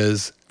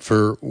is,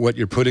 for what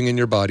you're putting in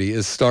your body,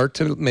 is start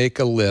to make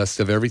a list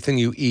of everything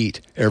you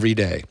eat every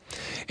day.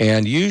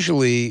 And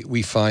usually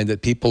we find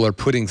that people are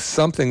putting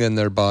something in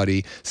their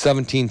body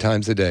 17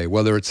 times a day,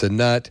 whether it's a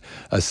nut,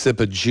 a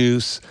sip of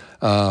juice,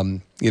 a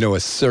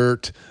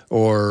Cert,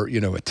 or,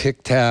 a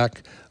Tic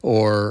Tac,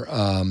 or,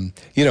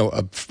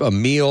 a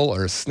meal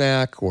or a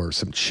snack or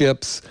some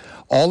chips.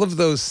 All of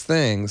those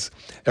things,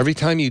 every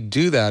time you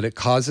do that, it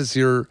causes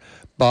your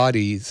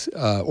body's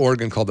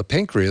organ called the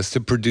pancreas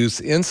to produce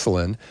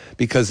insulin,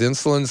 because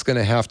insulin's going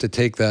to have to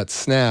take that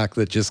snack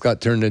that just got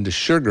turned into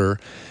sugar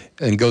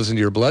and goes into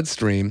your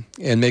bloodstream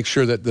and make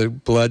sure that the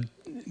blood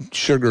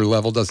sugar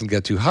level doesn't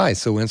get too high.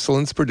 So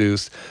insulin's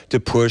produced to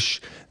push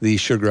the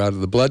sugar out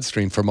of the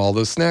bloodstream from all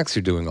those snacks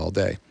you're doing all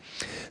day.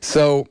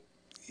 So,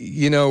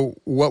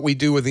 what we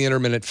do with the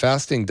intermittent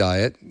fasting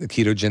diet, the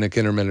ketogenic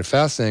intermittent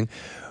fasting,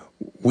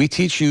 we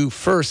teach you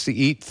first to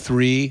eat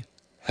 3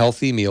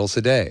 healthy meals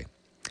a day.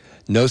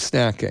 No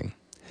snacking.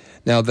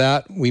 Now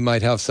that we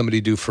might have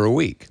somebody do for a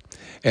week.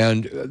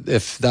 And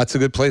if that's a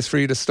good place for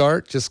you to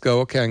start, just go,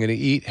 okay, I'm going to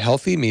eat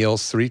healthy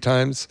meals 3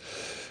 times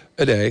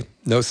a day,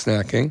 no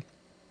snacking.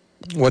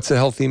 What's a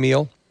healthy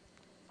meal?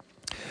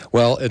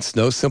 Well, it's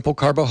no simple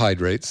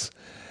carbohydrates.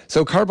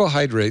 So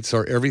carbohydrates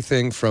are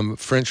everything from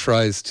French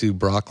fries to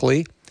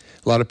broccoli.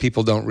 A lot of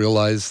people don't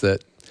realize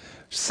that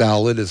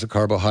salad is a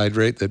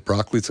carbohydrate, that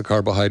broccoli is a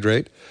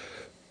carbohydrate.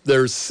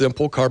 There's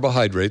simple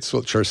carbohydrates,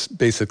 which are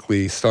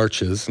basically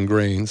starches and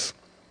grains.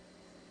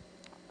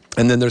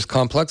 And then there's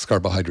complex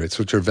carbohydrates,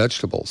 which are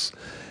vegetables.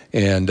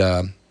 And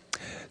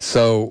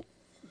so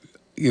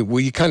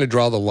you kind of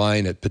draw the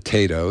line at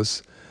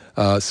potatoes.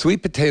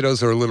 Sweet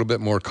potatoes are a little bit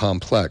more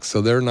complex,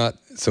 so they're not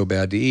so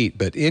bad to eat.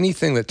 But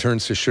anything that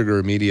turns to sugar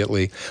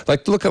immediately,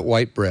 like look at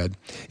white bread.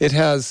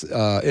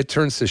 It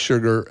turns to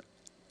sugar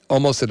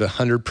almost at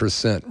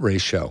 100%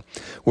 ratio,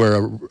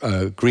 where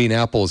a green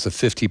apple is a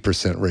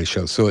 50%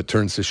 ratio. So it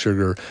turns to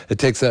sugar. It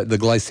takes the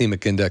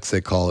glycemic index,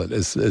 they call it,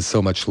 is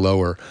so much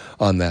lower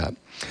on that.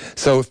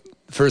 So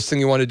first thing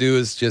you want to do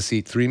is just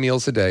eat 3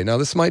 meals a day. Now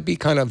this might be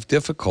kind of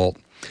difficult,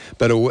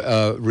 but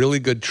a really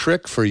good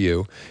trick for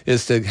you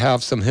is to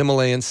have some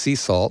Himalayan sea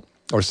salt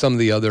or some of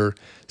the other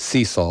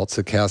sea salts,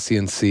 a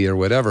Cassian sea or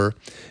whatever,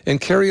 and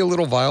carry a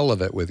little vial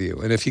of it with you.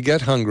 And if you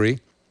get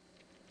hungry,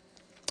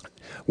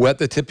 wet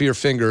the tip of your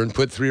finger and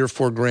put 3 or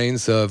 4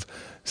 grains of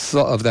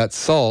that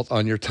salt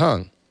on your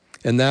tongue.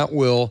 And that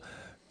will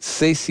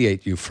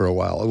satiate you for a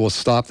while. It will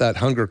stop that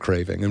hunger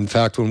craving. In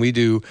fact, when we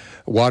do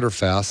water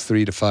fast,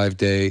 3 to 5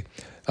 day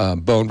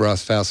bone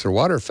broth fast or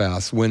water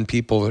fast, when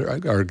people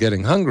are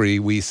getting hungry,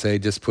 we say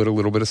just put a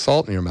little bit of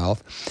salt in your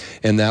mouth,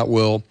 and that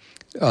will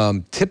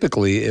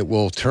typically it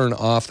will turn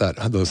off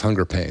those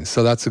hunger pains.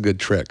 So that's a good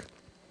trick.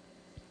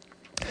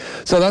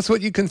 So that's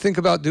what you can think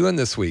about doing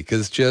this week,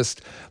 is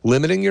just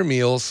limiting your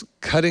meals,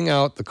 cutting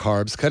out the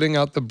carbs, cutting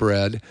out the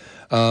bread,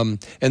 and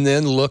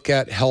then look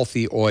at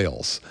healthy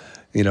oils.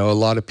 You know, a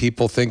lot of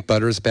people think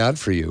butter is bad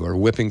for you or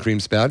whipping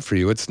cream's bad for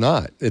you. It's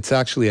not. It's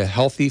actually a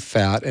healthy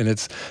fat, and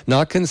it's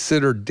not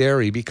considered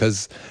dairy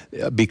because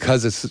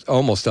it's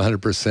almost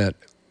 100%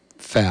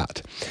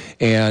 fat.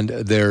 And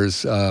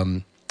there's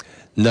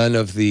none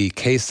of the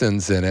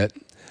caseins in it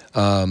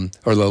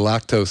or the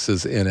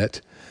lactoses in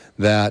it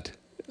that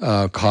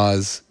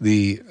cause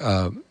the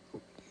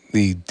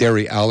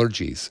dairy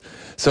allergies.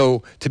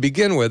 So to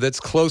begin with, it's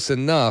close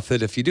enough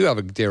that if you do have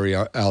a dairy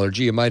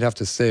allergy, you might have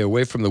to stay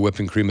away from the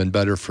whipping cream and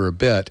butter for a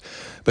bit.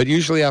 But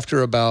usually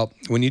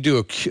when you do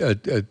a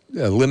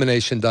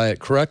elimination diet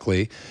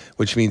correctly,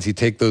 which means you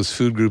take those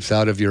food groups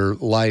out of your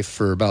life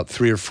for about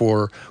 3 or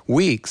 4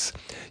 weeks,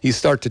 you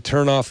start to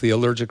turn off the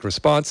allergic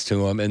response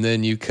to them, and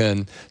then you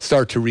can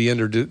start to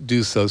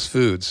reintroduce those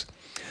foods.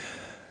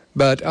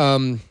 But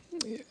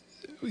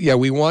yeah,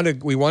 we want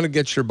to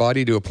get your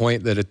body to a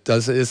point that it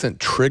isn't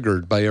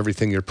triggered by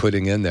everything you're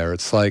putting in there.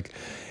 It's like,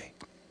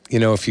 you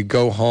know, if you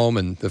go home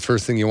and the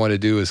first thing you want to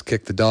do is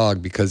kick the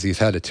dog because you've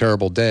had a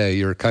terrible day,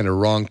 you're kind of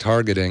wrong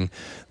targeting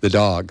the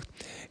dog.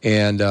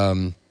 And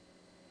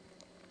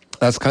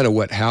that's kind of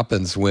what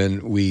happens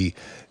when we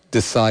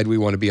decide we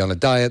want to be on a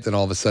diet, then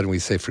all of a sudden we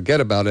say forget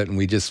about it and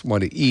we just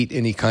want to eat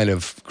any kind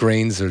of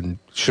grains and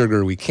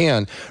sugar we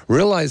can.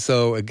 Realize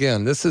though,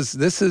 again, this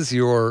is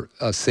your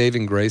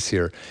saving grace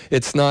here.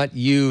 It's not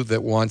you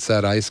that wants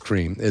that ice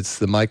cream. It's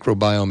the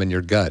microbiome in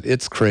your gut.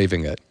 It's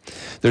craving it.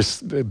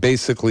 There's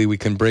basically, we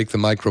can break the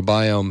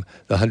microbiome,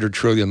 the 100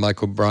 trillion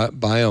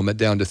microbiome,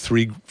 down to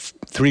three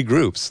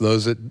groups.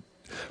 Those that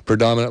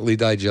predominantly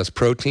digest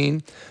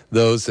protein,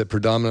 those that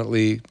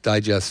predominantly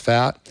digest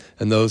fat,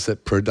 and those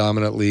that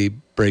predominantly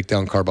break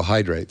down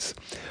carbohydrates.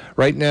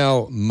 Right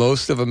now,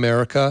 most of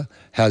America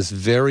has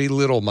very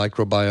little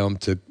microbiome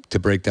to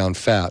break down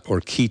fat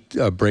or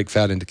break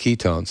fat into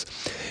ketones.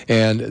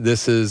 And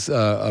this is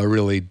a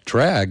really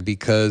drag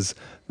because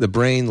the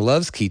brain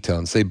loves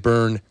ketones. They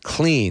burn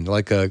clean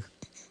like a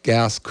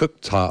gas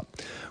cooktop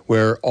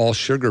where all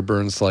sugar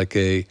burns like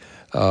a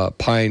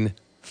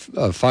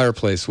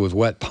fireplace with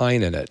wet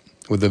pine in it,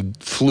 with the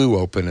flue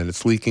open and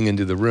it's leaking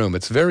into the room.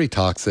 It's very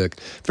toxic,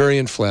 very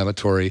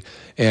inflammatory,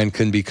 and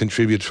can be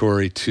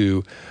contributory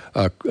to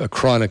a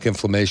chronic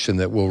inflammation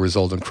that will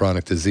result in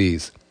chronic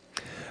disease.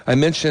 I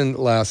mentioned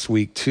last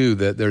week, too,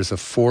 that there's a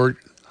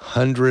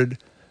 400%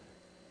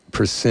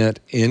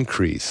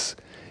 increase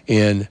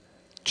in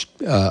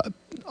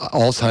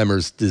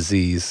Alzheimer's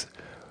disease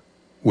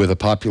with a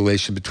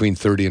population between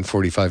 30 and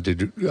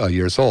 45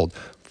 years old.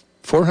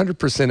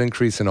 400%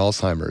 increase in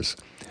Alzheimer's,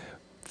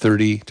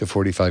 30 to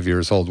 45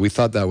 years old. We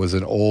thought that was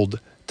an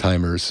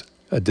old-timers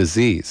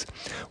disease.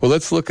 Well,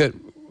 let's look at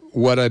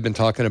what I've been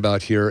talking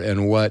about here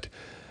and what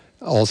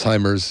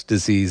Alzheimer's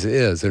disease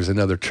is. There's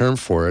another term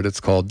for it. It's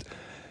called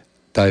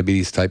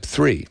diabetes type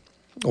 3,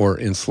 or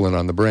insulin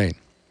on the brain.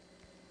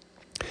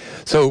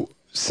 So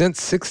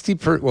since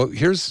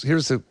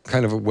here's a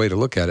kind of a way to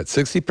look at it.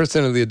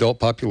 60% of the adult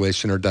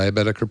population are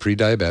diabetic or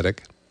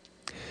pre-diabetic.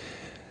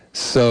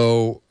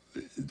 So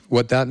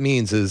what that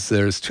means is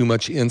there's too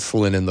much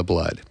insulin in the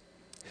blood.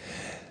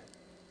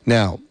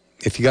 Now,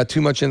 if you got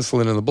too much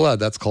insulin in the blood,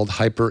 that's called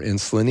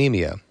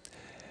hyperinsulinemia.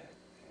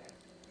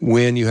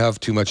 When you have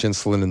too much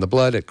insulin in the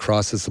blood, it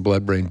crosses the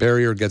blood-brain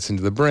barrier, gets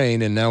into the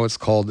brain, and now it's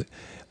called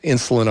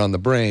insulin on the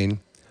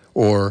brain,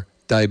 or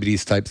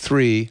diabetes type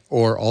 3,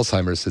 or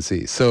Alzheimer's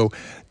disease. So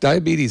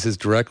diabetes is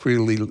directly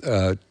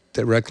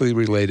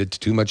related to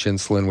too much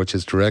insulin, which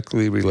is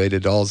directly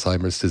related to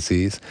Alzheimer's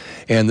disease.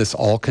 And this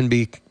all can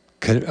be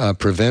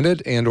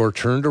prevented and or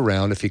turned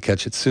around if you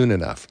catch it soon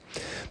enough.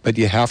 But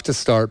you have to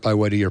start by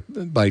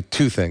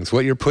two things: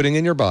 what you're putting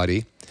in your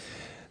body.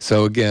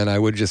 So again, I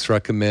would just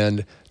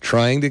recommend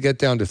trying to get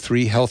down to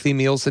 3 healthy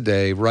meals a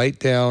day. Write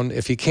down,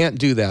 if you can't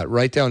do that,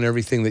 write down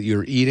everything that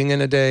you're eating in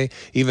a day,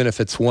 even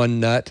if it's one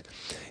nut.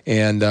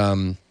 And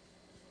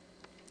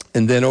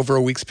then over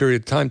a week's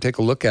period of time, take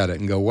a look at it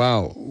and go,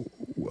 wow,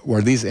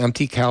 are these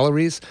empty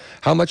calories?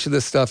 How much of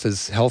this stuff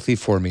is healthy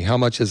for me? How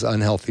much is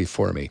unhealthy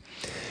for me?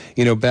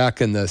 You know, back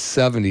in the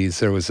 70s,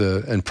 there was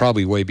and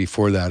probably way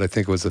before that, I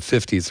think it was the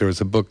 50s, there was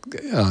a book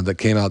that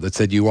came out that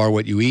said, "You are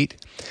what you eat."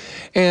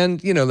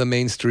 And, you know, the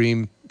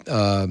mainstream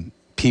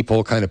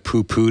people kind of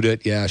poo-pooed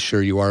it. Yeah,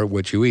 sure, you are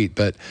what you eat.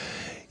 But,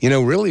 you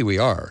know, really we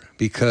are.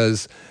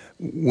 Because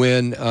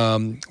when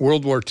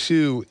World War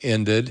II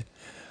ended,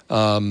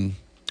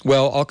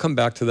 well, I'll come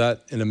back to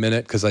that in a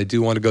minute because I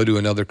do want to go to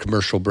another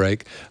commercial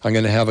break. I'm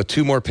going to have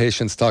 2 more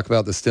patients talk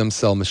about the stem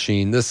cell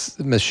machine. This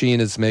machine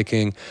is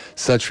making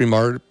such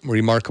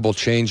remarkable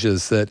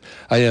changes that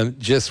I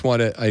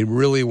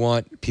really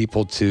want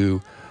people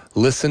to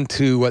listen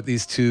to what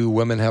these 2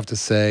 women have to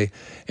say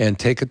and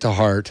take it to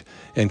heart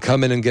and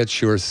come in and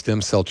get your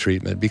stem cell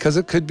treatment, because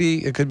it could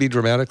be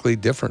dramatically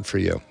different for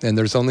you. And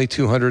there's only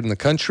 200 in the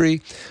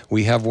country.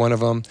 We have one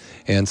of them.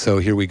 And so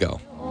here we go.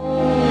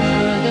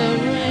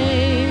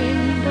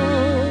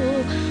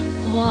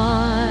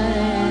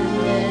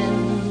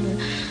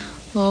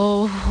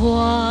 Oh,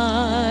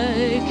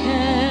 why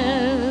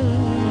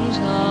can't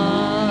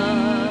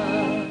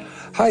I?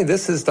 Hi,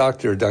 this is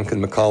Dr.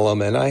 Duncan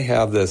McCollum, and I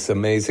have this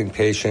amazing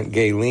patient,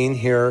 Gayleen,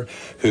 here,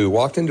 who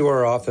walked into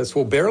our office,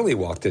 barely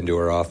walked into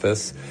our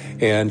office,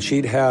 and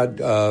she'd had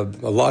a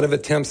lot of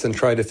attempts and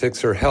tried to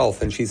fix her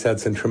health, and she's had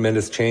some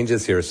tremendous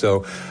changes here.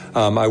 So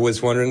I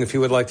was wondering if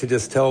you would like to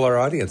just tell our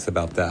audience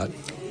about that.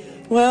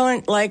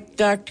 Well, like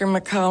Dr.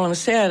 McCollum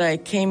said, I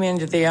came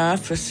into the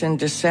office in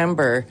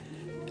December,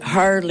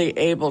 hardly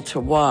able to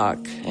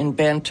walk and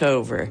bent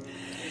over.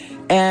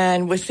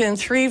 And within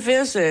 3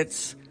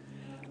 visits,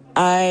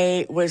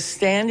 I was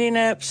standing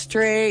up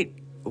straight,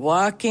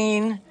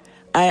 walking.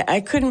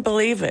 I couldn't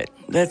believe it.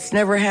 That's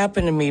never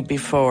happened to me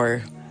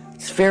before.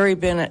 It's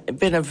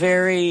been a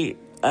very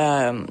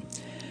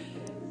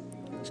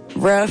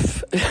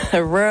rough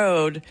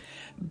road,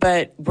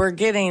 but we're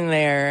getting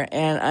there,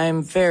 and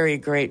I'm very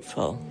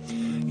grateful.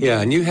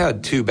 Yeah, and you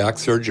had 2 back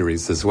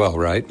surgeries as well,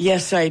 right?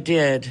 Yes, I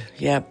did.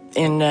 Yep,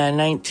 in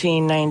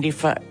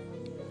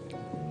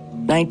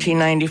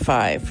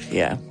 1995,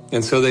 yeah.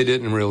 And so they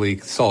didn't really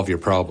solve your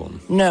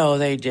problem? No,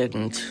 they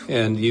didn't.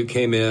 And you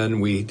came in,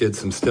 we did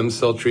some stem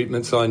cell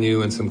treatments on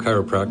you and some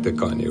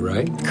chiropractic on you,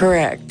 right?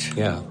 Correct.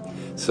 Yeah.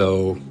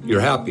 So you're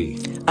happy?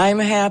 I'm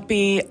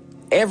happy.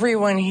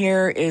 Everyone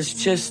here is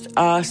just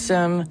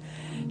awesome.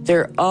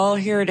 They're all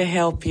here to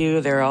help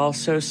you. They're all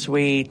so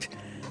sweet.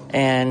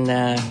 And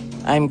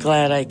I'm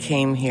glad I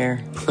came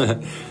here.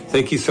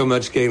 Thank you so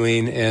much,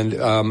 Gayleen. And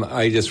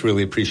I just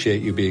really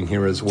appreciate you being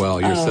here as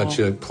well. You're such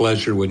a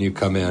pleasure when you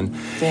come in.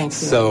 Thank you.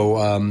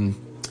 So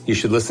you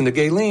should listen to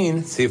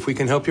Gayleen, see if we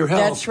can help your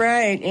health. That's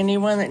right.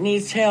 Anyone that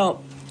needs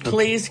help,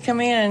 please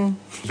come in.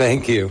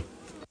 Thank you.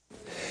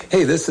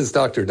 Hey, this is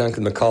Dr.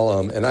 Duncan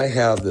McCollum, and I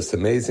have this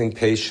amazing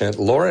patient,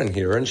 Lauren,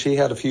 here, and she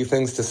had a few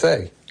things to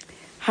say.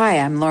 Hi,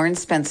 I'm Lauren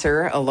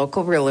Spencer, a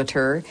local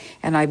realtor,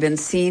 and I've been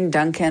seeing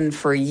Duncan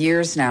for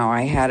years now.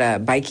 I had a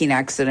biking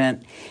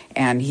accident,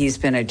 and he's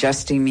been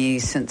adjusting me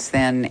since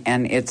then,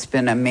 and it's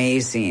been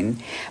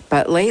amazing.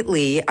 But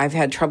lately, I've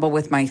had trouble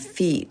with my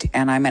feet,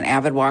 and I'm an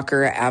avid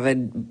walker,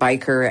 avid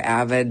biker,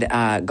 avid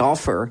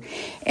golfer,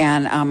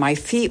 and my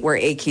feet were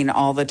aching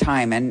all the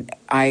time. And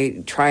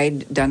I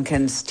tried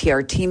Duncan's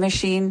TRT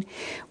machine,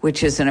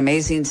 which is an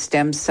amazing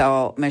stem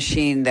cell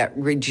machine that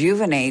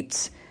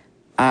rejuvenates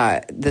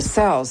the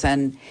cells.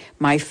 And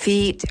my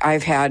feet,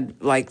 I've had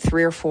like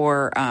 3 or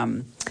 4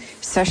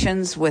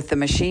 sessions with the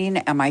machine,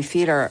 and my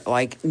feet are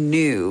like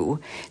new.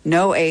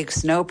 No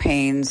aches, no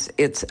pains.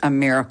 It's a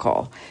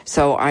miracle.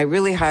 So I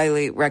really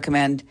highly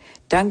recommend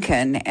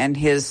Duncan and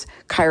his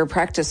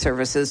chiropractic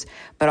services,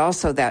 but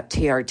also that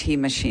TRT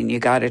machine. You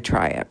got to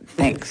try it.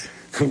 Thanks.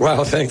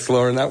 Wow, thanks,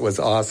 Lauren. That was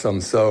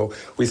awesome. So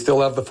we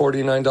still have the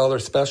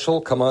 $49 special.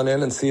 Come on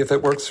in and see if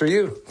it works for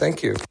you.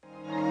 Thank you.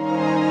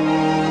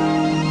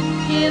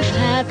 If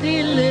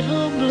happy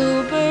little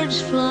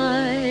bluebirds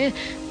fly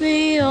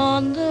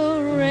beyond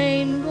the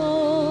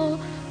rainbow,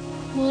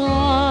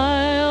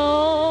 why,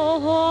 oh,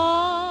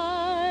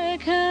 why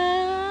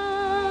can't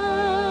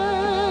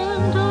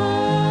I?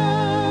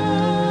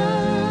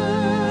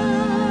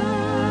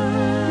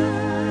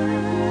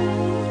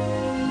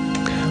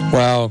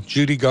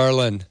 Judy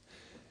Garland,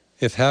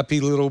 if happy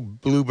little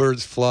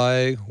bluebirds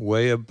fly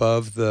way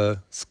above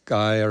the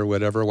sky or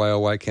whatever,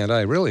 why can't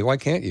I? Really, why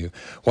can't you?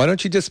 Why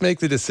don't you just make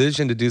the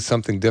decision to do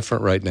something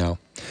different right now?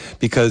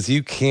 Because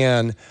you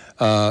can,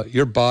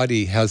 your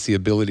body has the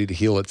ability to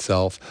heal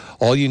itself.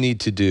 All you need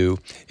to do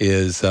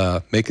is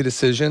make a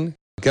decision,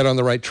 get on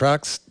the right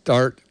track,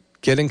 start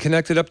getting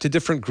connected up to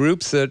different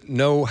groups that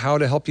know how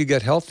to help you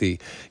get healthy.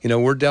 You know,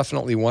 we're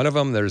definitely one of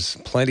them. There's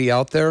plenty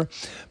out there,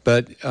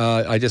 but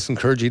I just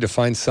encourage you to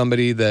find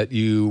somebody that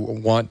you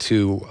want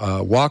to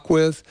walk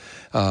with,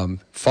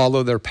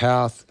 follow their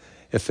path.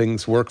 If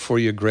things work for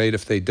you, great.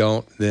 If they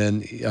don't,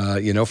 then,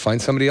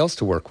 find somebody else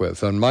to work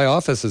with. And my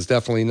office is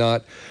definitely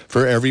not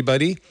for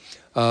everybody.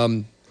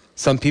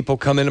 Some people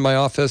come into my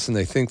office and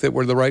they think that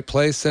we're the right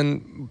place,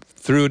 and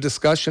through a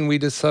discussion, we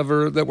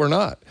discover that we're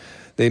not.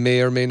 They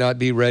may or may not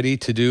be ready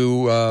to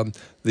do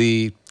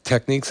the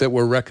techniques that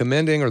we're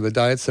recommending or the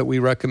diets that we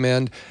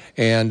recommend.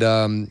 And,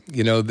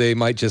 they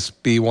might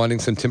just be wanting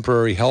some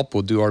temporary help.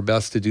 We'll do our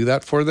best to do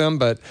that for them.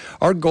 But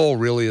our goal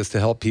really is to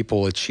help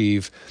people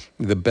achieve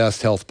the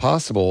best health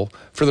possible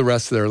for the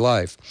rest of their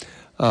life.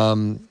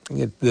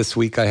 This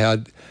week I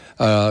had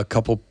a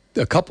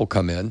couple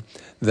come in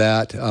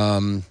that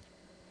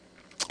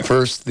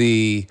first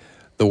the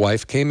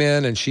wife came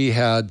in and she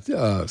had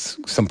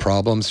some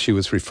problems. She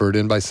was referred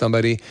in by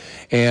somebody,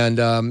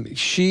 and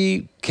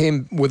she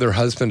came with her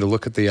husband to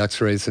look at the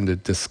x-rays and to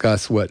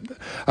discuss what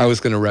I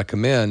was going to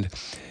recommend.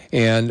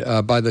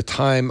 And by the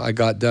time I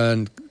got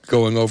done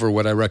going over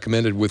what I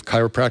recommended with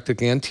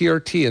chiropractic and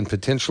TRT and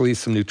potentially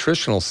some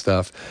nutritional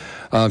stuff,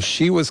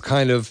 she was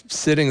kind of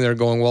sitting there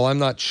going, well, I'm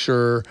not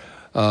sure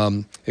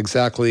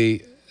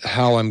exactly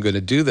how I'm going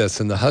to do this.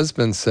 And the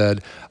husband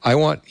said, I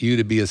want you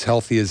to be as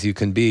healthy as you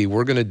can be.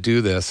 We're going to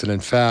do this. And in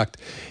fact,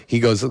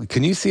 he goes,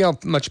 can you see how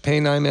much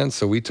pain I'm in?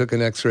 So we took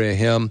an x-ray of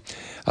him.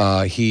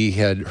 He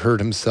had hurt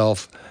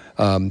himself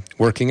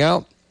working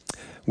out.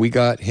 We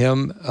got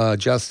him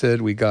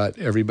adjusted. We got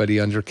everybody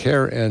under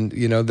care, and,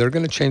 they're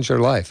going to change their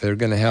life. They're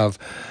going to have,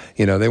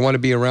 they want to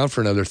be around for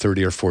another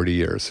 30 or 40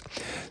 years.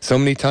 So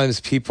many times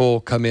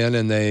people come in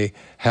and they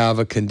have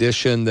a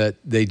condition that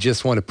they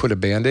just want to put a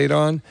Band-Aid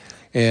on.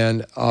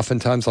 And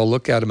oftentimes I'll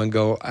look at them and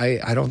go,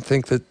 I don't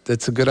think that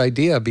that's a good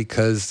idea,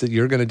 because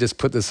you're going to just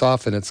put this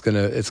off and it's going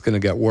to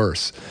get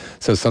worse.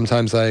 So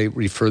sometimes I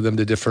refer them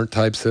to different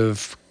types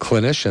of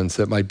clinicians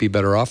that might be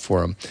better off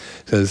for them.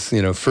 Because,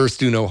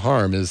 first do no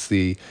harm is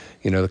the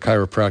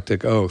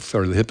chiropractic oath,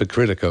 or the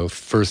Hippocratic oath,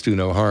 first do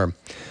no harm.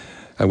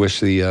 I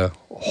wish the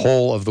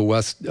whole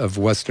of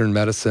Western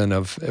medicine,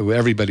 of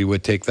everybody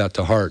would take that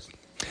to heart.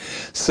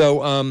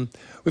 So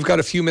we've got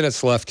a few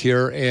minutes left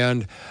here,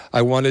 and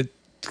I wanted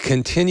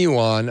continue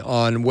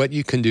on what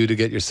you can do to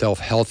get yourself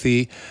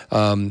healthy,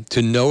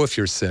 to know if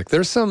you're sick.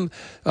 There's some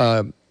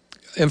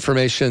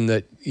information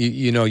that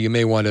you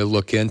may want to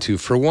look into.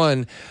 For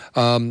one,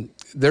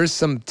 there's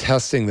some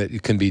testing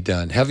that can be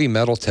done. Heavy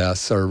metal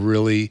tests are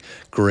really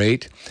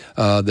great.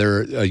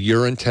 They're a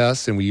urine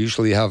test, and we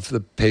usually have the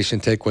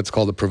patient take what's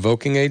called a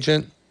provoking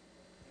agent,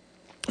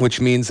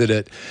 which means that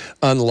it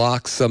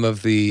unlocks some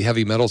of the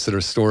heavy metals that are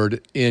stored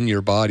in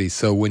your body.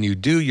 So when you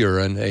do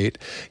urinate,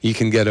 you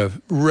can get a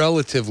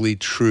relatively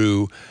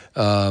true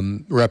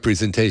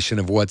representation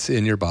of what's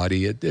in your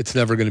body. It's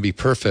never going to be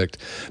perfect.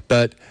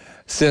 But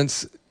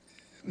since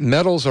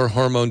metals are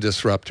hormone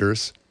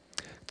disruptors,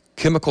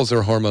 chemicals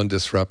are hormone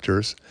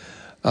disruptors,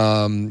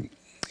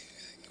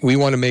 we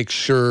want to make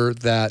sure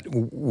that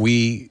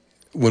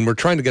when we're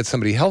trying to get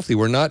somebody healthy,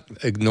 we're not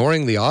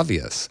ignoring the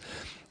obvious.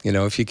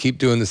 If you keep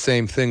doing the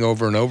same thing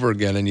over and over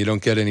again and you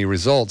don't get any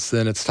results,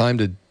 then it's time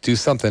to do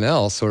something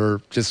else,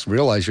 or just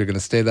realize you're going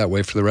to stay that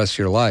way for the rest of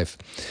your life.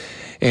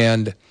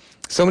 And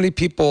so many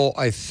people,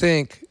 I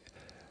think,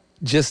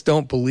 just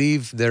don't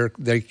believe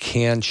they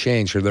can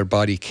change, or their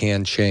body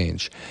can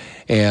change.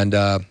 And,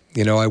 I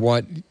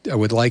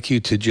would like you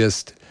to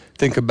just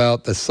think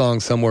about the song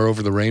Somewhere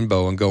Over the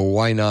Rainbow and go,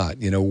 why not?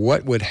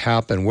 What would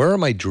happen? Where are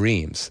my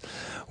dreams?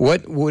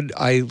 What would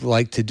I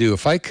like to do?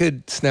 If I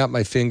could snap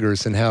my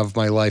fingers and have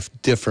my life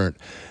different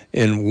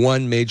in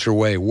one major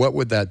way, what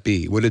would that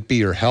be? Would it be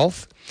your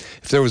health?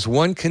 If there was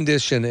one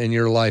condition in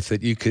your life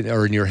that you could,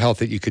 or in your health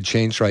that you could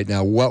change right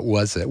now, what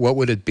was it? What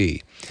would it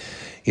be?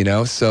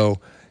 So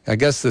I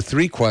guess the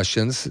three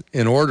questions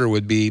in order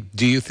would be,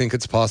 do you think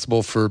it's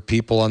possible for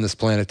people on this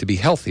planet to be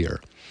healthier?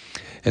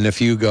 And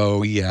if you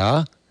go,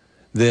 yeah,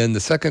 then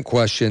the second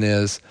question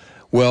is,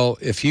 well,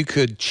 if you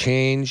could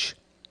change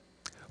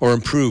or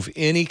improve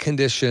any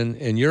condition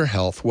in your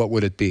health, what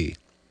would it be?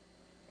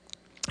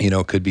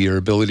 It could be your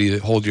ability to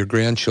hold your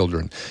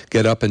grandchildren,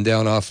 get up and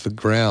down off the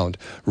ground,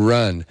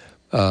 run,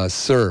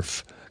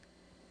 surf,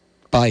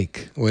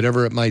 bike,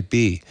 whatever it might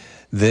be.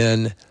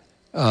 Then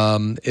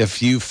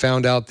if you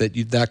found out that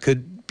that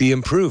could be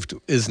improved,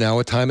 is now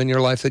a time in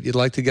your life that you'd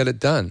like to get it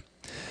done?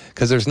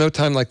 Because there's no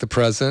time like the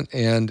present,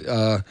 and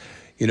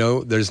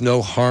there's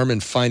no harm in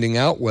finding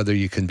out whether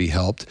you can be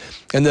helped.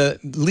 And the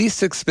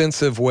least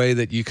expensive way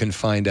that you can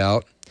find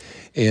out,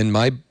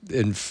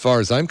 in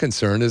far as I'm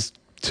concerned, is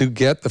to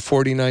get the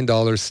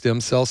 $49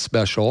 stem cell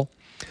special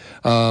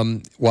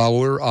while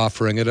we're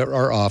offering it at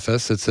our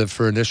office. It's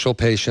for initial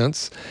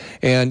patients,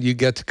 and you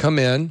get to come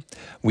in.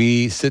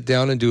 We sit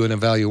down and do an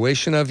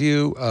evaluation of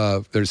you.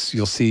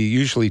 You'll see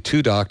usually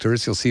 2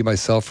 doctors. You'll see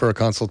myself for a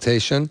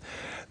consultation.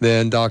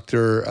 Then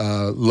Dr.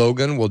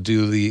 Logan will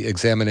do the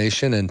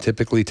examination and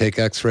typically take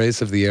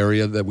x-rays of the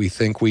area that we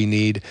think we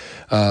need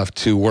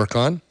to work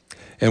on.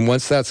 And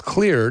once that's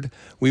cleared,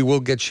 we will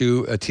get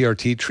you a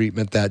TRT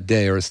treatment that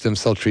day, or a stem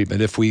cell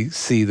treatment, if we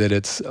see that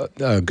it's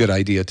a good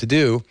idea to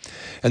do.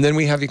 And then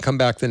we have you come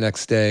back the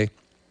next day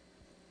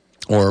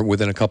or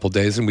within a couple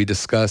days, and we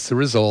discuss the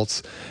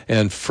results.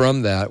 And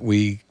from that,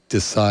 we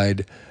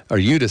decide, or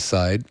you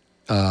decide,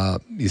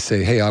 you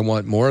say, hey, I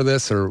want more of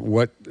this,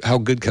 or how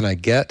good can I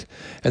get?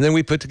 And then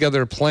we put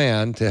together a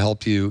plan to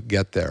help you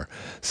get there.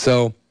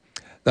 So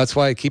that's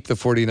why I keep the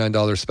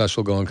 $49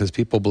 special going, because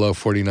people blow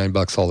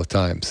 $49 all the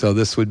time. So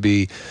this would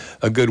be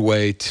a good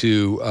way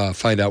to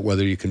find out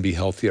whether you can be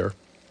healthier.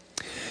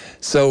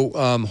 So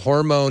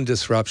hormone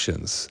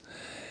disruptions.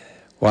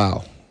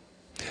 Wow.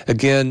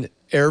 Again,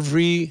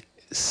 every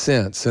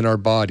sense in our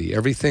body,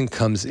 everything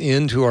comes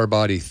into our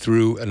body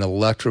through an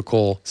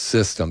electrical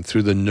system,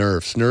 through the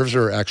nerves. Nerves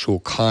are actual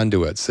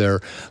conduits.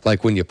 They're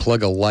like when you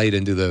plug a light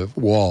into the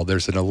wall,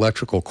 there's an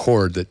electrical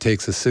cord that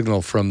takes a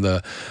signal from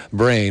the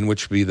brain,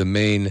 which would be the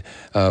main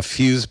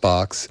fuse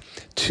box,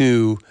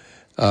 to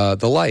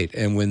the light.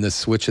 And when the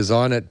switch is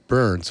on, it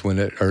burns,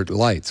 or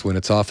lights. When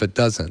it's off, it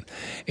doesn't.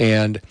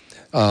 And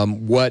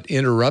what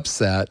interrupts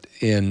that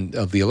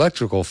of the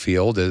electrical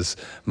field is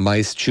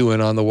mice chewing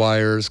on the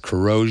wires,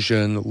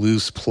 corrosion,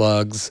 loose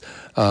plugs.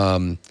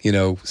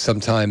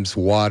 Sometimes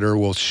water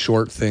will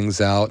short things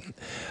out.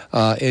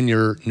 In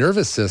your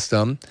nervous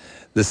system,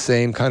 the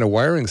same kind of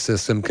wiring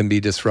system can be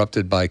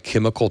disrupted by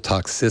chemical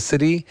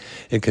toxicity.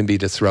 It can be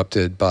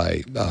disrupted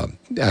by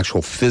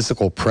actual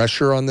physical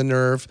pressure on the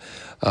nerve.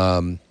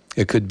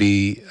 It could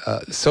be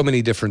so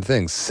many different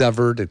things.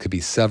 Severed. It could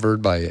be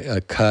severed by a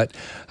cut.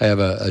 I have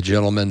a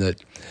gentleman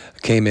that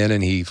came in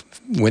and he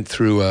went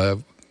through a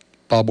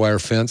barbed wire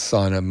fence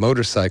on a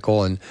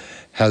motorcycle and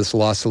has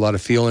lost a lot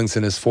of feelings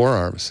in his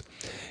forearms.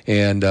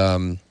 And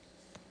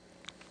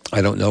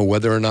I don't know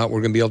whether or not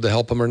we're going to be able to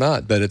help him or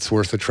not, but it's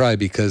worth a try,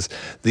 because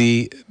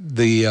the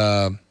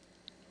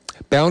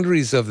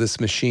boundaries of this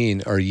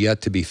machine are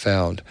yet to be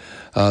found.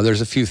 There's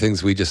a few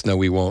things we just know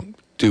we won't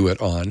do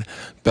it on,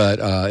 but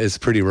it's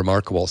pretty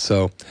remarkable.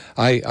 So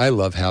I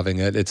love having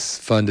it. It's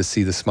fun to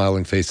see the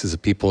smiling faces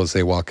of people as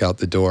they walk out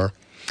the door.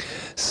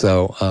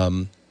 So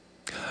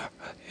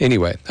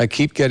anyway, I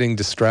keep getting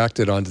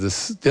distracted onto the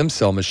stem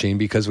cell machine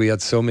because we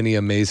had so many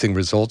amazing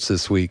results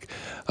this week.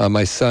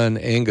 My son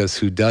Angus,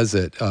 who does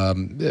it,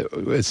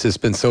 it's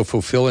just been so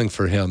fulfilling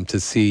for him to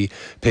see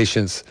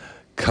patients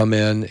come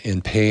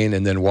in pain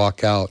and then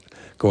walk out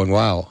going,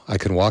 wow, I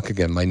can walk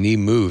again. My knee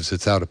moves,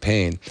 it's out of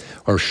pain,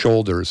 or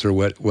shoulders, or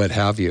what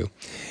have you.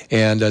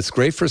 And it's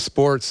great for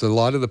sports. A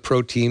lot of the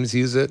pro teams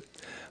use it.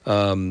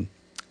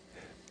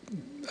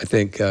 I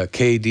think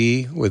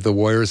KD with the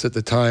Warriors at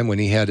the time, when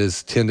he had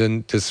his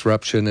tendon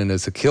disruption and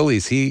his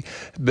Achilles, he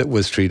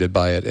was treated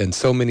by it. And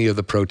so many of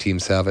the pro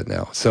teams have it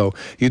now. So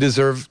you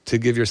deserve to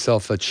give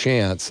yourself a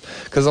chance,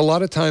 because a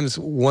lot of times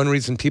one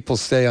reason people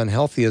stay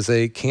unhealthy is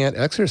they can't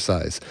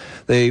exercise.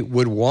 They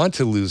would want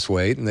to lose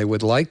weight and they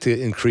would like to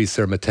increase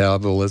their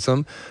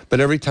metabolism,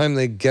 but every time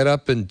they get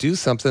up and do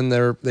something,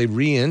 they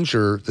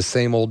re-injure the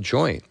same old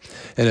joint,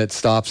 and it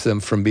stops them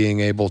from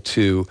being able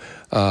to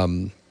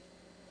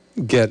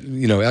get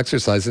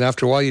exercise. And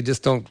after a while, you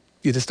just don't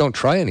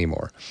try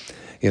anymore.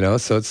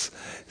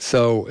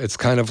 So it's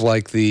kind of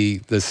like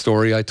the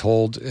story I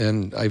told,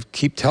 and I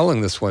keep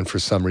telling this one for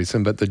some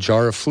reason, but the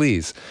jar of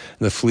fleas.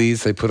 And the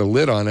fleas, they put a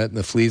lid on it, and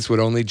the fleas would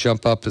only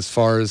jump up as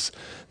far as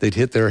they'd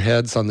hit their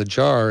heads on the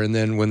jar, and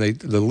then when they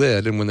took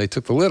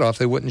the lid off,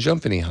 they wouldn't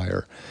jump any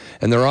higher,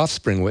 and their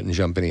offspring wouldn't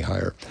jump any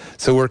higher.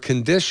 So we're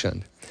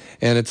conditioned,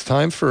 and it's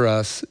time for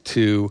us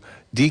to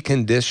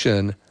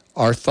decondition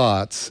our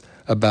thoughts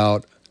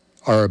about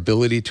our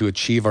ability to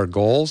achieve our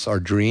goals, our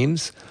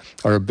dreams,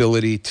 our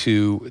ability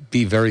to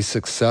be very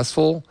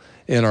successful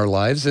in our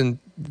lives. And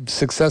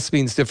success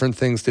means different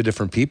things to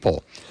different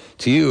people.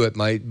 To you, it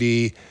might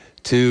be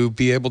to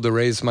be able to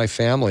raise my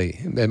family.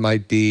 It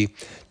might be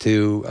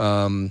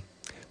to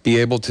be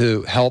able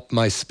to help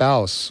my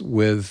spouse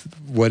with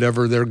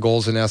whatever their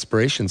goals and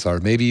aspirations are.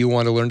 Maybe you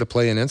want to learn to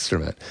play an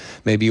instrument.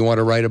 Maybe you want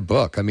to write a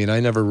book. I mean, I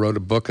never wrote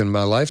a book in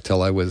my life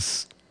till I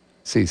was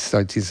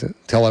 62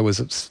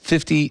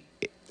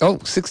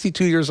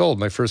 years old.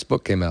 My first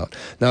book came out.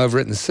 Now I've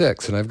written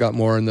 6, and I've got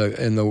more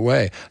in the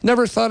way.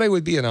 Never thought I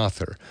would be an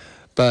author,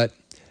 but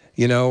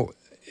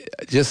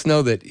just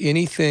know that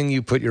anything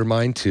you put your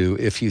mind to,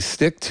 if you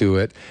stick to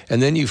it, and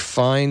then you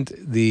find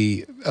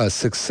the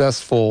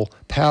successful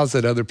paths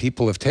that other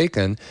people have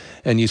taken,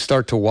 and you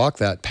start to walk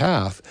that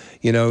path,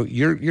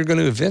 you're going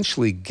to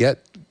eventually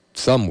get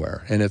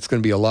somewhere, and it's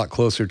going to be a lot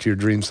closer to your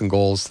dreams and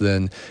goals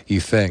than you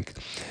think.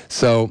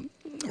 So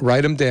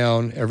write them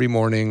down every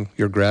morning,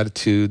 your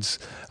gratitudes.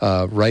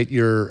 Write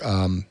your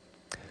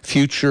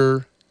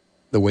future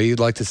the way you'd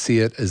like to see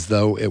it as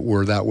though it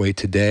were that way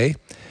today,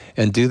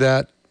 and do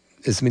that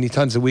as many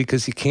times a week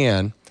as you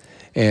can.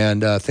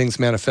 And things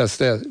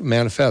manifest.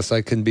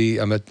 I can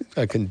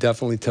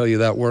definitely tell you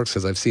that works,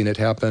 because I've seen it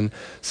happen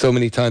so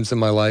many times in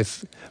my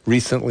life,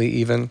 recently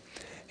even.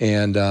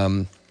 And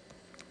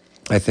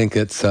I think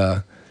it's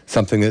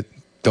something that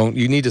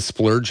you need to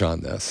splurge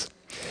on this.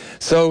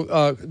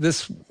 So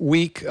this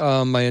week,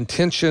 my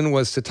intention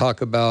was to talk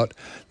about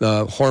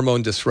the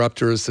hormone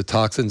disruptors, the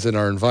toxins in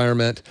our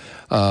environment,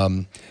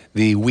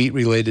 the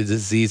wheat-related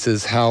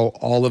diseases, how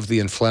all of the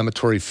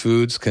inflammatory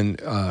foods can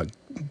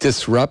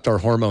disrupt our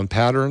hormone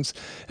patterns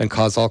and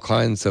cause all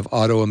kinds of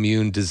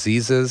autoimmune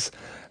diseases.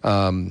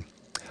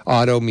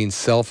 Auto means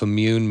self,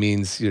 immune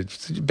means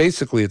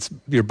basically it's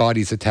your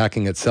body's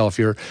attacking itself.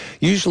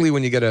 Usually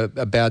when you get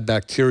a bad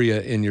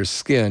bacteria in your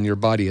skin, your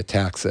body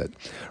attacks it,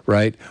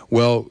 right?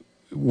 Well,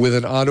 with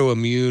an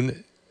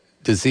autoimmune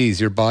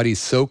disease, your body's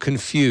so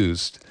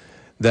confused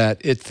that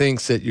it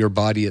thinks that your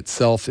body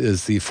itself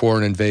is the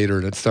foreign invader,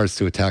 and it starts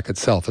to attack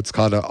itself. It's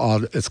called an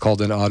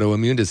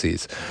autoimmune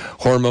disease.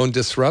 Hormone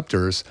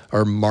disruptors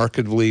are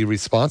markedly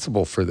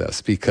responsible for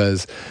this,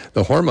 because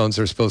the hormones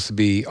are supposed to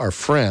be our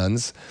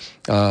friends,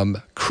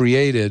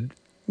 created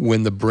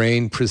when the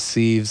brain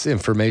perceives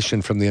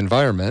information from the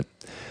environment.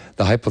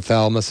 The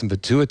hypothalamus and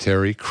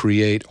pituitary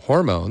create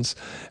hormones,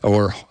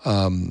 or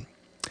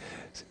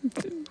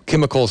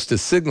chemicals to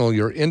signal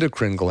your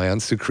endocrine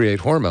glands to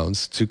create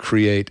hormones, to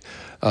create,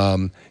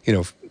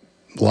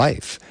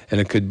 life.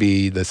 And it could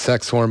be the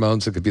sex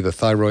hormones, it could be the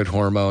thyroid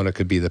hormone, it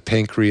could be the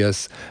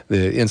pancreas,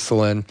 the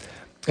insulin,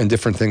 and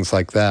different things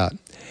like that.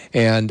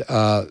 And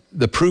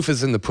the proof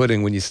is in the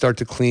pudding. When you start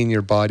to clean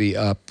your body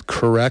up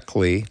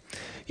correctly,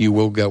 you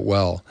will get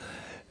well.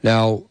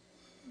 Now,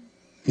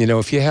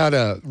 if you had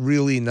a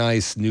really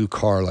nice new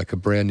car, like a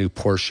brand new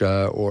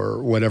Porsche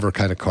or whatever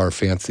kind of car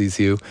fancies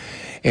you,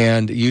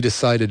 and you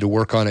decided to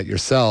work on it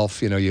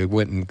yourself, you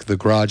went in the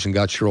garage and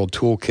got your old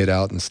toolkit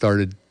out and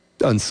started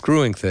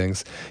unscrewing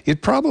things,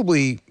 you'd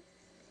probably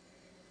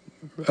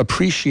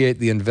appreciate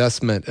the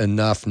investment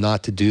enough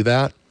not to do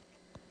that.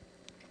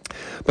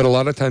 But a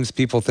lot of times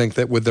people think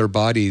that with their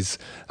bodies,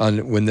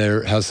 when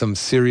they have some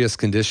serious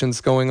conditions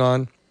going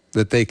on,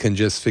 that they can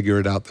just figure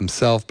it out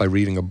themselves by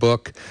reading a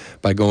book,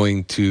 by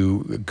going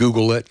to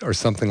Google it or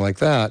something like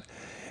that.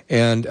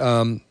 And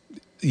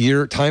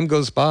time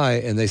goes by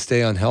and they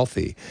stay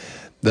unhealthy.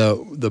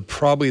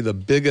 Probably the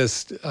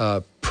biggest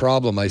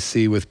problem I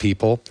see with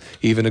people,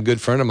 even a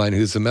good friend of mine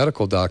who's a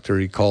medical doctor,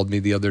 he called me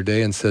the other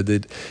day and said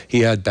that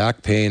he had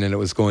back pain and it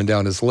was going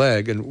down his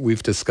leg. And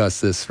we've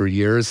discussed this for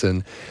years,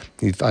 and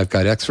I've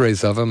got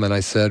x-rays of him. And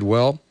I said,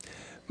 well,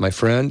 my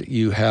friend,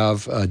 you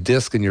have a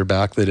disc in your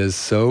back that is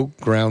so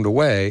ground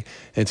away,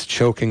 it's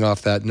choking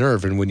off that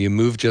nerve. And when you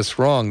move just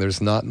wrong,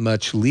 there's not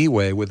much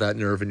leeway with that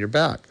nerve in your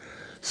back.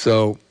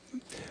 So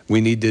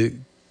we need to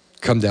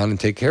come down and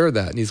take care of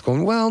that. And he's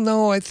going, well,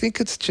 no, I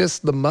think it's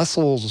just the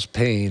muscles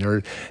pain.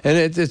 And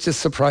it just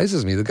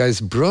surprises me. The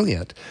guy's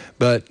brilliant.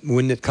 But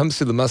when it comes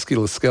to the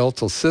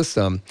musculoskeletal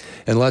system,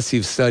 unless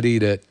you've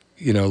studied it,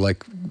 like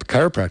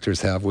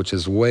chiropractors have, which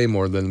is way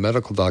more than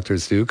medical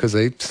doctors do, because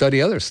they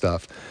study other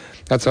stuff.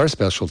 That's our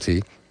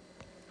specialty.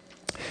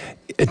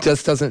 It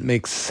just doesn't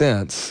make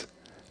sense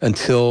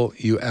until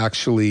you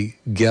actually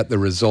get the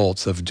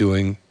results of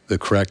doing the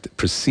correct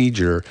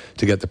procedure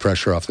to get the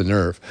pressure off the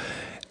nerve.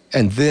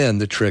 And then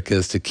the trick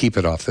is to keep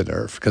it off the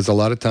nerve, because a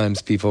lot of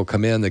times people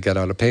come in, they get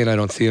out of pain. I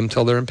don't see them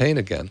till they're in pain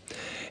again.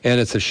 And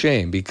it's a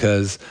shame,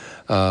 because,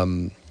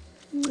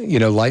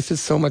 life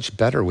is so much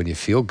better when you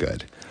feel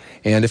good.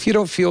 And if you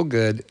don't feel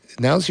good,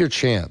 now's your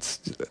chance.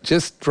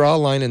 Just draw a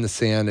line in the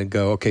sand and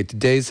go, okay,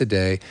 today's the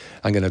day.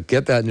 I'm going to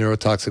get that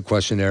neurotoxic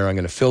questionnaire. I'm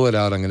going to fill it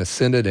out. I'm going to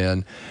send it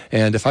in.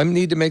 And if I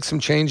need to make some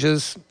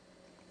changes,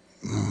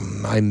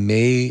 I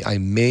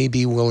may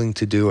be willing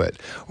to do it.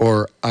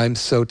 Or I'm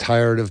so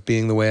tired of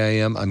being the way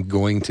I am, I'm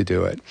going to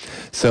do it.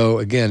 So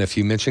again, if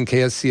you mention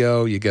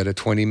KSCO, you get a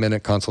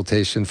 20-minute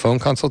consultation, phone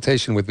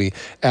consultation with me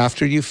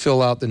after you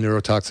fill out the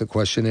neurotoxic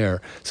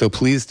questionnaire. So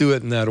please do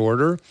it in that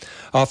order.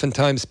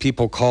 Oftentimes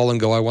people call and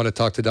go, I want to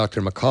talk to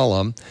Dr.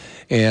 McCollum.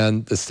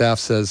 And the staff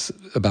says,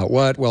 about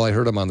what? Well, I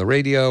heard him on the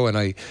radio and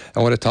I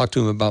want to talk to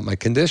him about my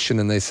condition.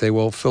 And they say,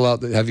 well,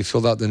 have you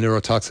filled out the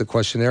neurotoxic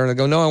questionnaire? And I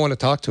go, no, I want to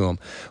talk to him.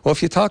 Well,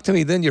 if you talk to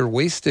me, then you're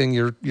wasting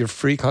your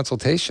free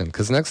consultation,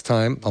 because next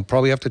time I'll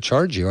probably have to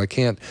charge you. I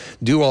can't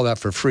do all that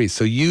for free.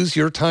 So use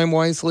your time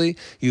wisely,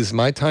 use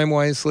my time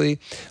wisely.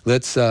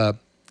 Let's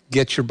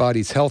get your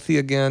bodies healthy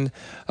again.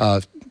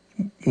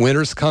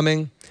 Winter's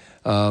coming.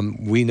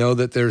 We know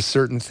that there's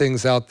certain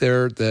things out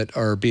there that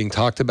are being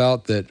talked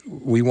about that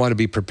we want to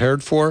be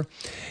prepared for,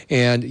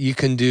 and you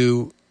can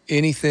do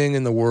anything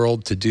in the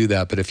world to do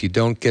that. But if you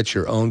don't get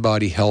your own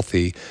body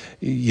healthy,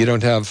 you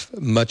don't have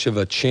much of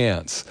a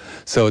chance.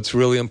 So it's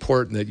really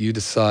important that you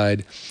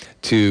decide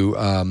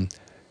to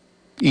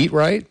eat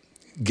right,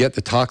 get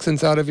the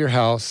toxins out of your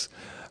house,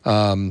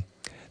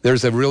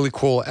 There's a really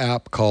cool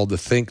app called the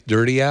Think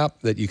Dirty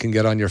app that you can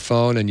get on your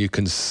phone, and you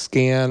can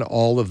scan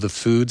all of the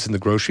foods in the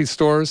grocery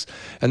stores,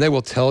 and they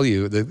will tell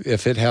you that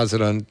if it has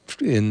it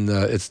in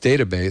its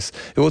database,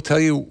 it will tell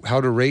you how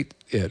to rate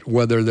it,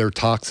 whether there are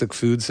toxic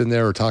foods in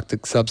there or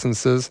toxic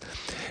substances.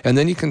 And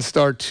then you can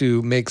start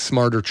to make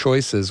smarter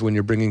choices when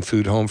you're bringing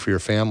food home for your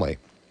family.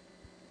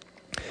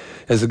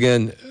 As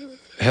again,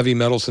 heavy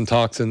metals and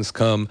toxins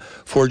come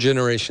 4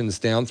 generations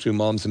down through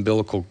mom's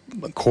umbilical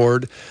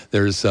cord.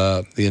 There's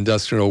the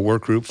Industrial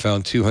Work Group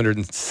found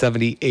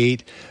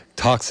 278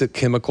 toxic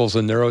chemicals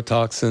and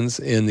neurotoxins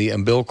in the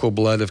umbilical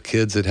blood of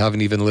kids that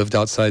haven't even lived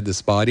outside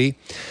this body.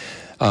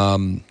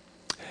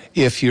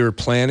 If you're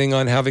planning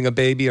on having a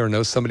baby or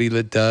know somebody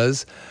that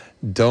does,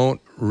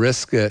 don't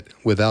risk it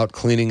without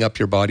cleaning up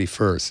your body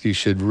first. You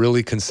should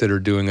really consider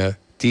doing a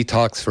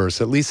detox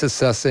first, at least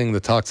assessing the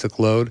toxic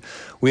load.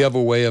 We have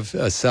a way of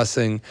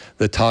assessing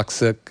the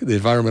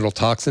environmental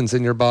toxins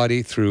in your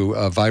body through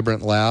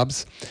Vibrant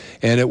Labs,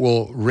 and it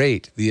will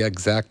rate the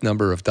exact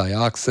number of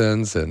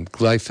dioxins and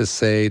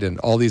glyphosate and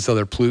all these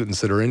other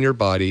pollutants that are in your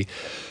body,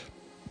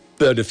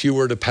 that if you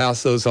were to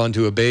pass those on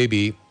to a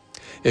baby,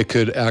 it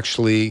could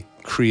actually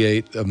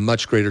create a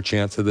much greater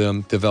chance of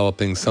them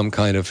developing some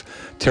kind of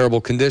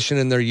terrible condition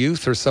in their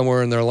youth or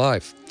somewhere in their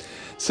life.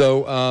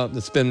 So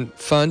it's been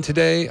fun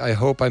today. I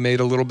hope I made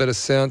a little bit of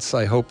sense.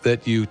 I hope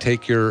that you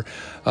take your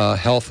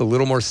health a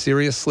little more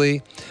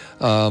seriously.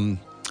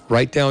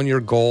 Write down your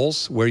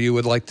goals, where you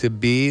would like to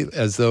be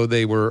as though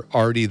they were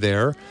already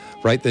there.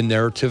 Write the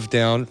narrative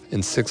down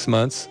in 6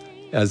 months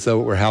as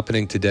though it were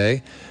happening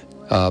today,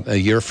 a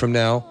year from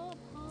now,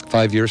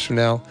 5 years from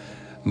now.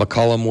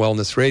 McCollum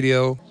Wellness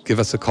Radio. Give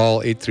us a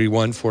call,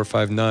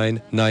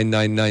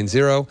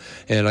 831-459-9990.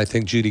 And I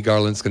think Judy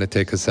Garland's going to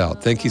take us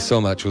out. Thank you so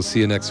much. We'll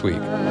see you next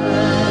week.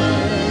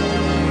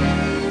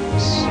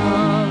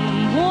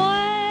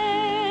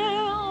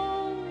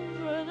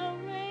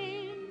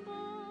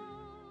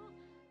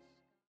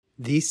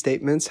 These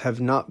statements have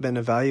not been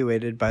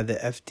evaluated by the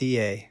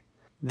FDA.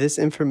 This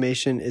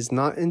information is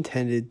not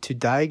intended to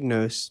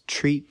diagnose,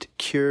 treat,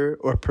 cure,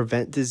 or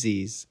prevent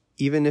disease,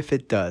 even if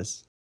it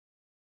does.